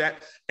excited about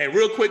that? And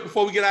real quick,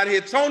 before we get out of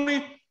here,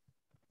 Tony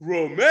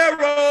Romero,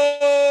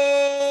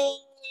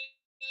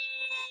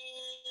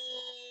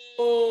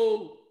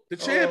 the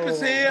champ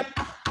is here.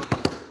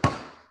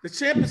 The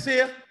champ is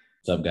here.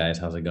 What's up, guys?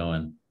 How's it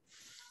going?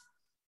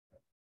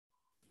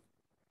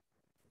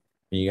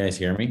 Can you guys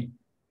hear me?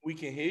 We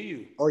can hear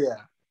you. Oh, yeah.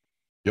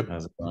 Yep.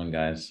 How's it going,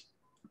 guys?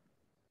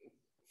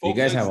 You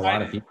guys have a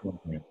lot of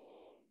people in here.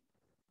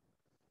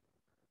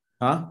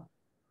 Huh?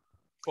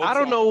 I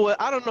don't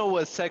know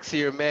what's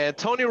sexier, man.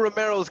 Tony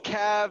Romero's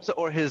calves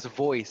or his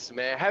voice,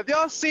 man. Have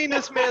y'all seen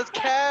this man's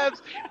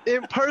calves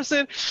in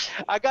person?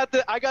 I got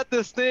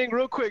this thing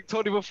real quick,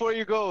 Tony, before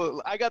you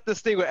go. I got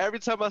this thing where every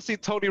time I see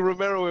Tony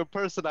Romero in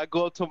person, I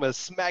go up to him and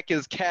smack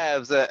his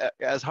calves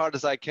as hard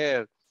as I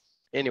can.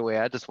 Anyway,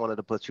 I just wanted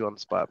to put you on the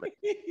spot, man.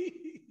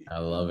 I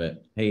love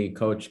it. Hey,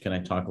 Coach, can I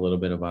talk a little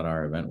bit about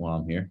our event while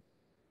I'm here?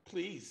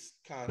 Please,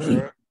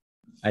 Conjure.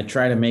 I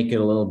tried to make it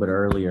a little bit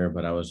earlier,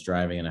 but I was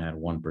driving and I had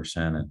 1%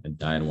 and it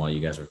died while you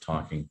guys were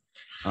talking.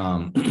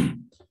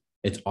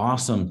 It's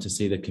awesome to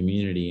see the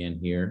community in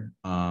here.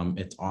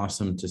 It's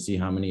awesome to see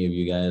how many of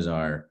you guys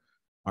are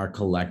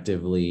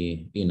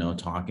collectively,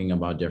 talking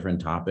about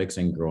different topics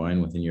and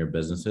growing within your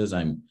businesses.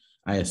 I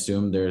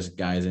assume there's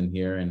guys in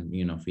here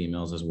and,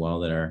 females as well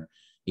that are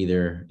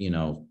either,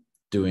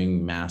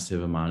 doing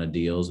massive amount of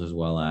deals as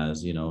well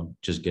as,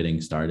 just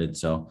getting started.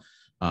 So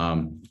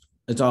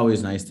it's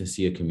always nice to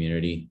see a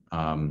community,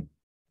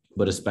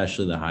 but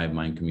especially the Hive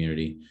Mind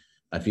community.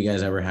 If you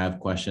guys ever have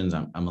questions,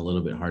 I'm a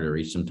little bit hard to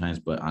reach sometimes,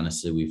 but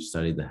honestly, we've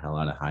studied the hell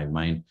out of Hive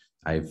Mind.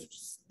 I've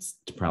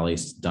probably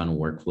done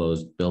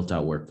workflows, built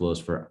out workflows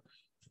for,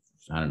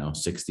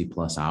 60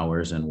 plus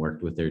hours and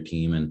worked with their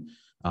team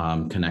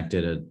and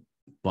connected a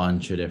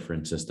bunch of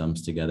different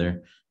systems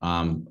together.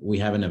 We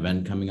have an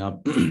event coming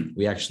up.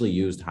 We actually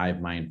used Hive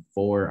Mind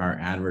for our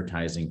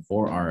advertising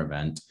for our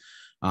event.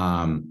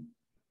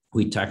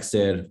 We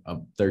texted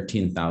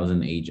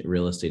 13,000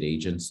 real estate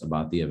agents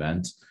about the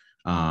event.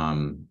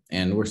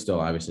 And we're still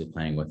obviously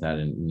playing with that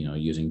and,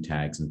 using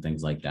tags and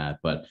things like that.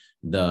 But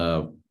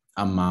the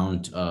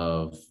amount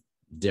of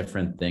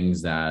different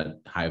things that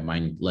Hive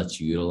Mind lets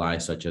you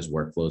utilize, such as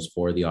workflows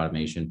for the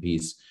automation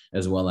piece,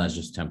 as well as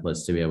just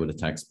templates to be able to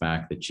text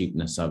back, the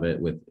cheapness of it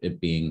with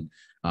it being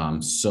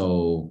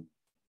so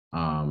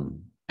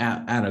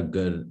at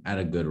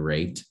a good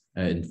rate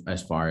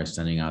as far as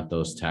sending out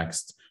those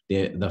texts.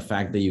 The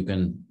fact that you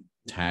can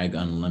tag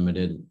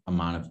unlimited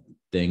amount of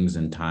things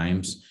and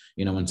times,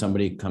 when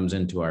somebody comes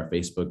into our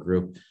Facebook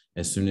group,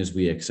 as soon as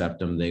we accept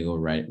them, they go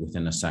right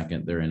within a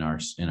second. They're in our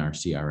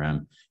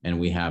CRM, and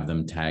we have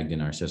them tagged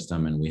in our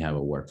system, and we have a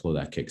workflow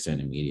that kicks in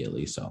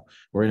immediately. So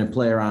we're going to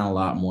play around a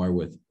lot more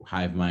with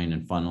HiveMind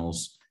and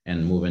funnels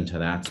and move into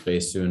that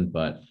space soon.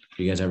 But if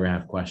you guys ever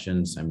have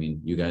questions, I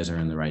mean, you guys are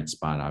in the right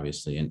spot,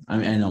 obviously. And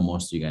I know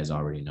most of you guys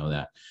already know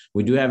that.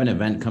 We do have an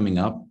event coming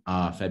up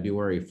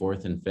February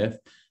 4th and 5th.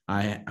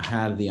 I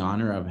had the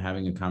honor of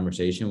having a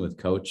conversation with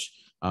Coach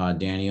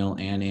Daniel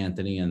and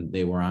Anthony, and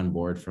they were on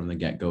board from the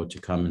get-go to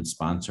come and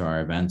sponsor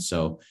our event.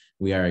 So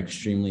we are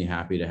extremely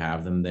happy to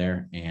have them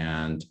there.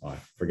 And I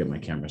forget my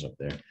camera's up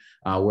there.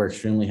 We're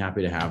extremely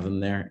happy to have them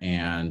there.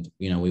 And,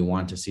 we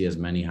want to see as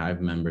many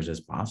Hive members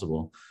as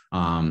possible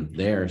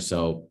there.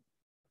 So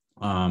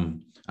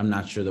I'm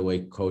not sure the way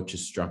Coach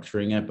is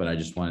structuring it, but I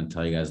just want to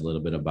tell you guys a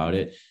little bit about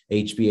it.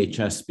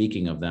 HBHS,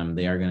 speaking of them,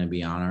 they are going to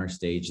be on our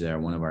stage. They're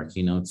one of our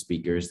keynote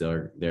speakers.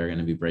 They're going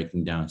to be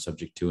breaking down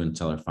subject to and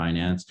seller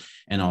finance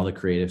and all the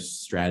creative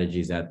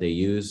strategies that they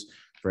use.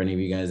 For any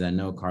of you guys that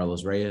know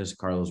Carlos Reyes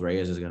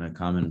is going to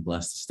come and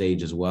bless the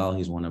stage as well.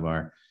 He's one of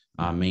our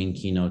main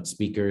keynote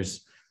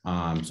speakers.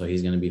 So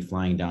he's going to be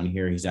flying down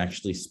here. He's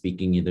actually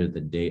speaking either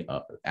the day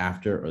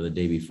after or the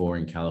day before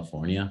in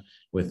California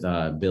with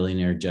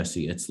billionaire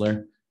Jesse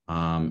Itzler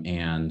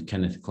and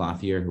Kenneth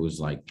Clothier, who's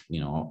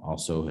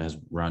also has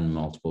run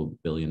multiple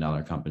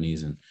billion-dollar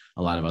companies and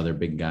a lot of other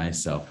big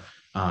guys. So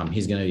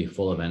he's going to be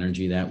full of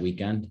energy that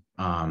weekend.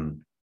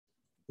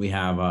 We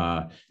have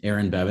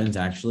Earon Bevans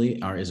actually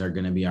is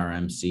going to be our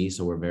MC.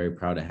 So we're very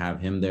proud to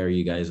have him there.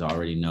 You guys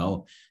already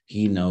know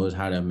he knows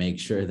how to make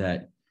sure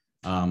that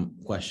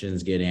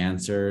questions get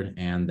answered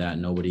and that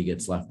nobody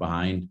gets left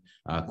behind.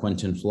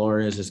 Quentin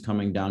Flores is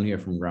coming down here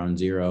from Ground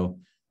Zero.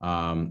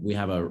 We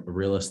have a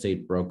real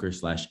estate broker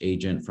 /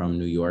 agent from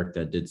New York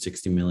that did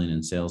 60 million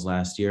in sales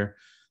last year.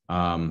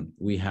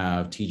 We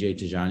have TJ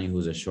Tajani,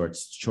 who's a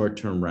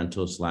short-term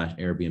rental /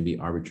 Airbnb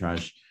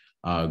arbitrage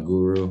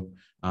guru.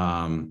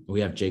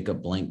 We have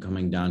Jacob Blank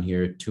coming down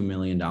here, $2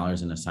 million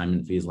in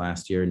assignment fees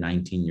last year,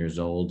 19 years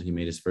old. He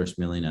made his first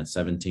million at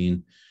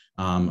 17.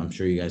 I'm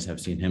sure you guys have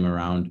seen him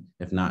around.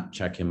 If not,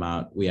 check him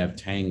out. We have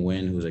Tang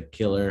Win, who's a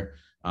killer,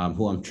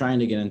 who I'm trying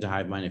to get into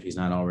HiveMind if he's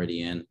not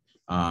already in.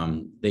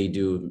 They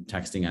do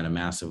texting at a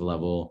massive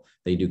level.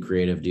 They do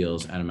creative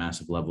deals at a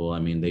massive level. I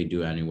mean, they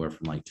do anywhere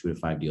from 2 to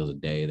 5 deals a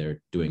day.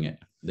 They're doing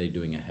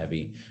it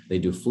heavy. They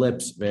do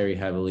flips very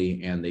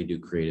heavily, and they do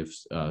creative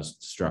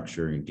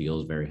structuring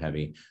deals very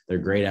heavy. They're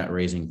great at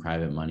raising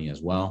private money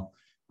as well.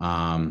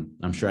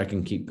 I'm sure I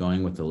can keep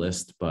going with the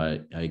list,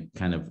 but I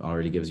kind of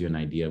already gives you an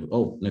idea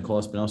of, Nicole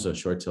Espinosa,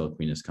 short sale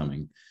queen is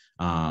coming.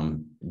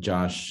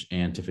 Josh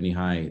and Tiffany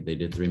High, they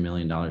did $3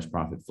 million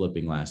profit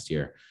flipping last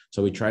year.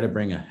 So we try to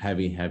bring a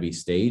heavy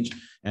stage.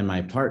 And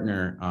my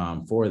partner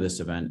for this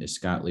event is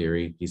Scott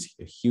Leary. He's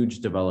a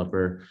huge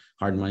developer,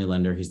 hard money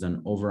lender. He's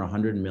done over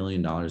 $100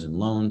 million in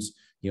loans.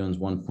 He owns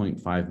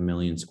 1.5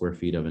 million square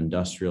feet of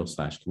industrial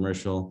 /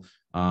 commercial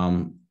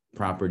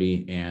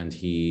property, and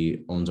he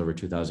owns over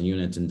 2,000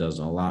 units and does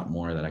a lot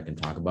more that I can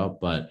talk about,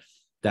 but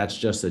that's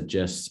just a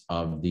gist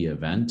of the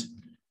event.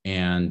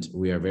 And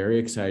we are very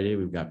excited.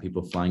 We've got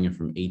people flying in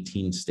from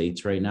 18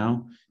 states right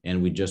now,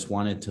 and we just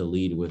wanted to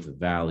lead with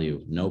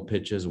value, no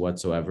pitches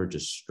whatsoever,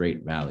 just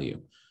straight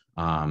value.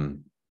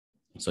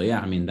 So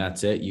yeah, I mean,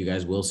 that's it. You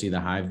guys will see the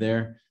Hive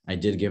there. I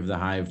did give the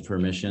Hive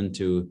permission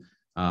to,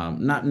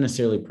 not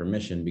necessarily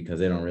permission because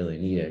they don't really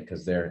need it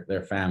because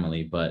they're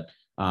family, but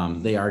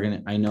they are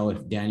going to, I know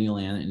if Daniel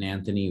and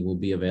Anthony will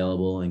be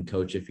available, and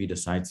Coach, if he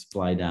decides to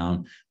fly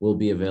down, will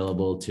be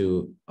available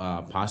to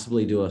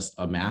possibly do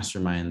a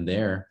mastermind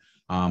there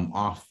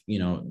off,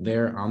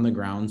 there on the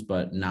grounds,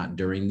 but not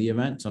during the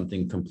event,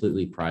 something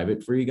completely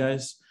private for you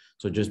guys.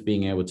 So just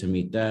being able to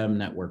meet them,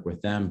 network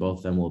with them, both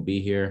of them will be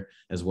here,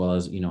 as well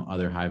as,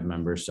 other Hive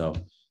members. So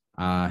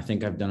I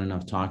think I've done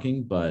enough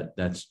talking, but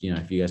that's,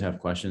 if you guys have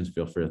questions,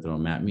 feel free to throw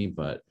them at me,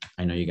 but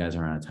I know you guys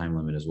are on a time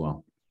limit as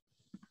well.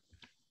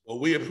 Well,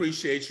 we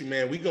appreciate you,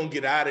 man. We're going to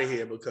get out of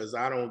here because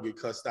I don't get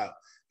cussed out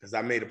because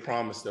I made a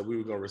promise that we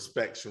were going to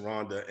respect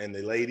Sharonda and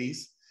the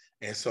ladies.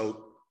 And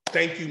so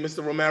thank you,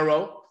 Mr.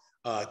 Romero.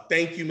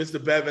 Thank you, Mr.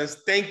 Bevans.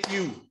 Thank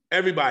you,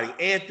 everybody.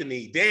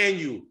 Anthony,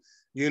 Daniel,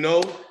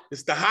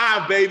 it's the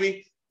Hive,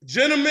 baby.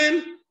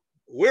 Gentlemen,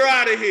 we're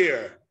out of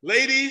here.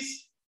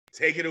 Ladies,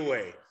 take it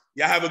away.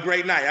 Y'all have a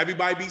great night.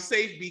 Everybody be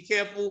safe, be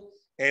careful,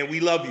 and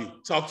we love you.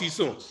 Talk to you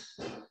soon.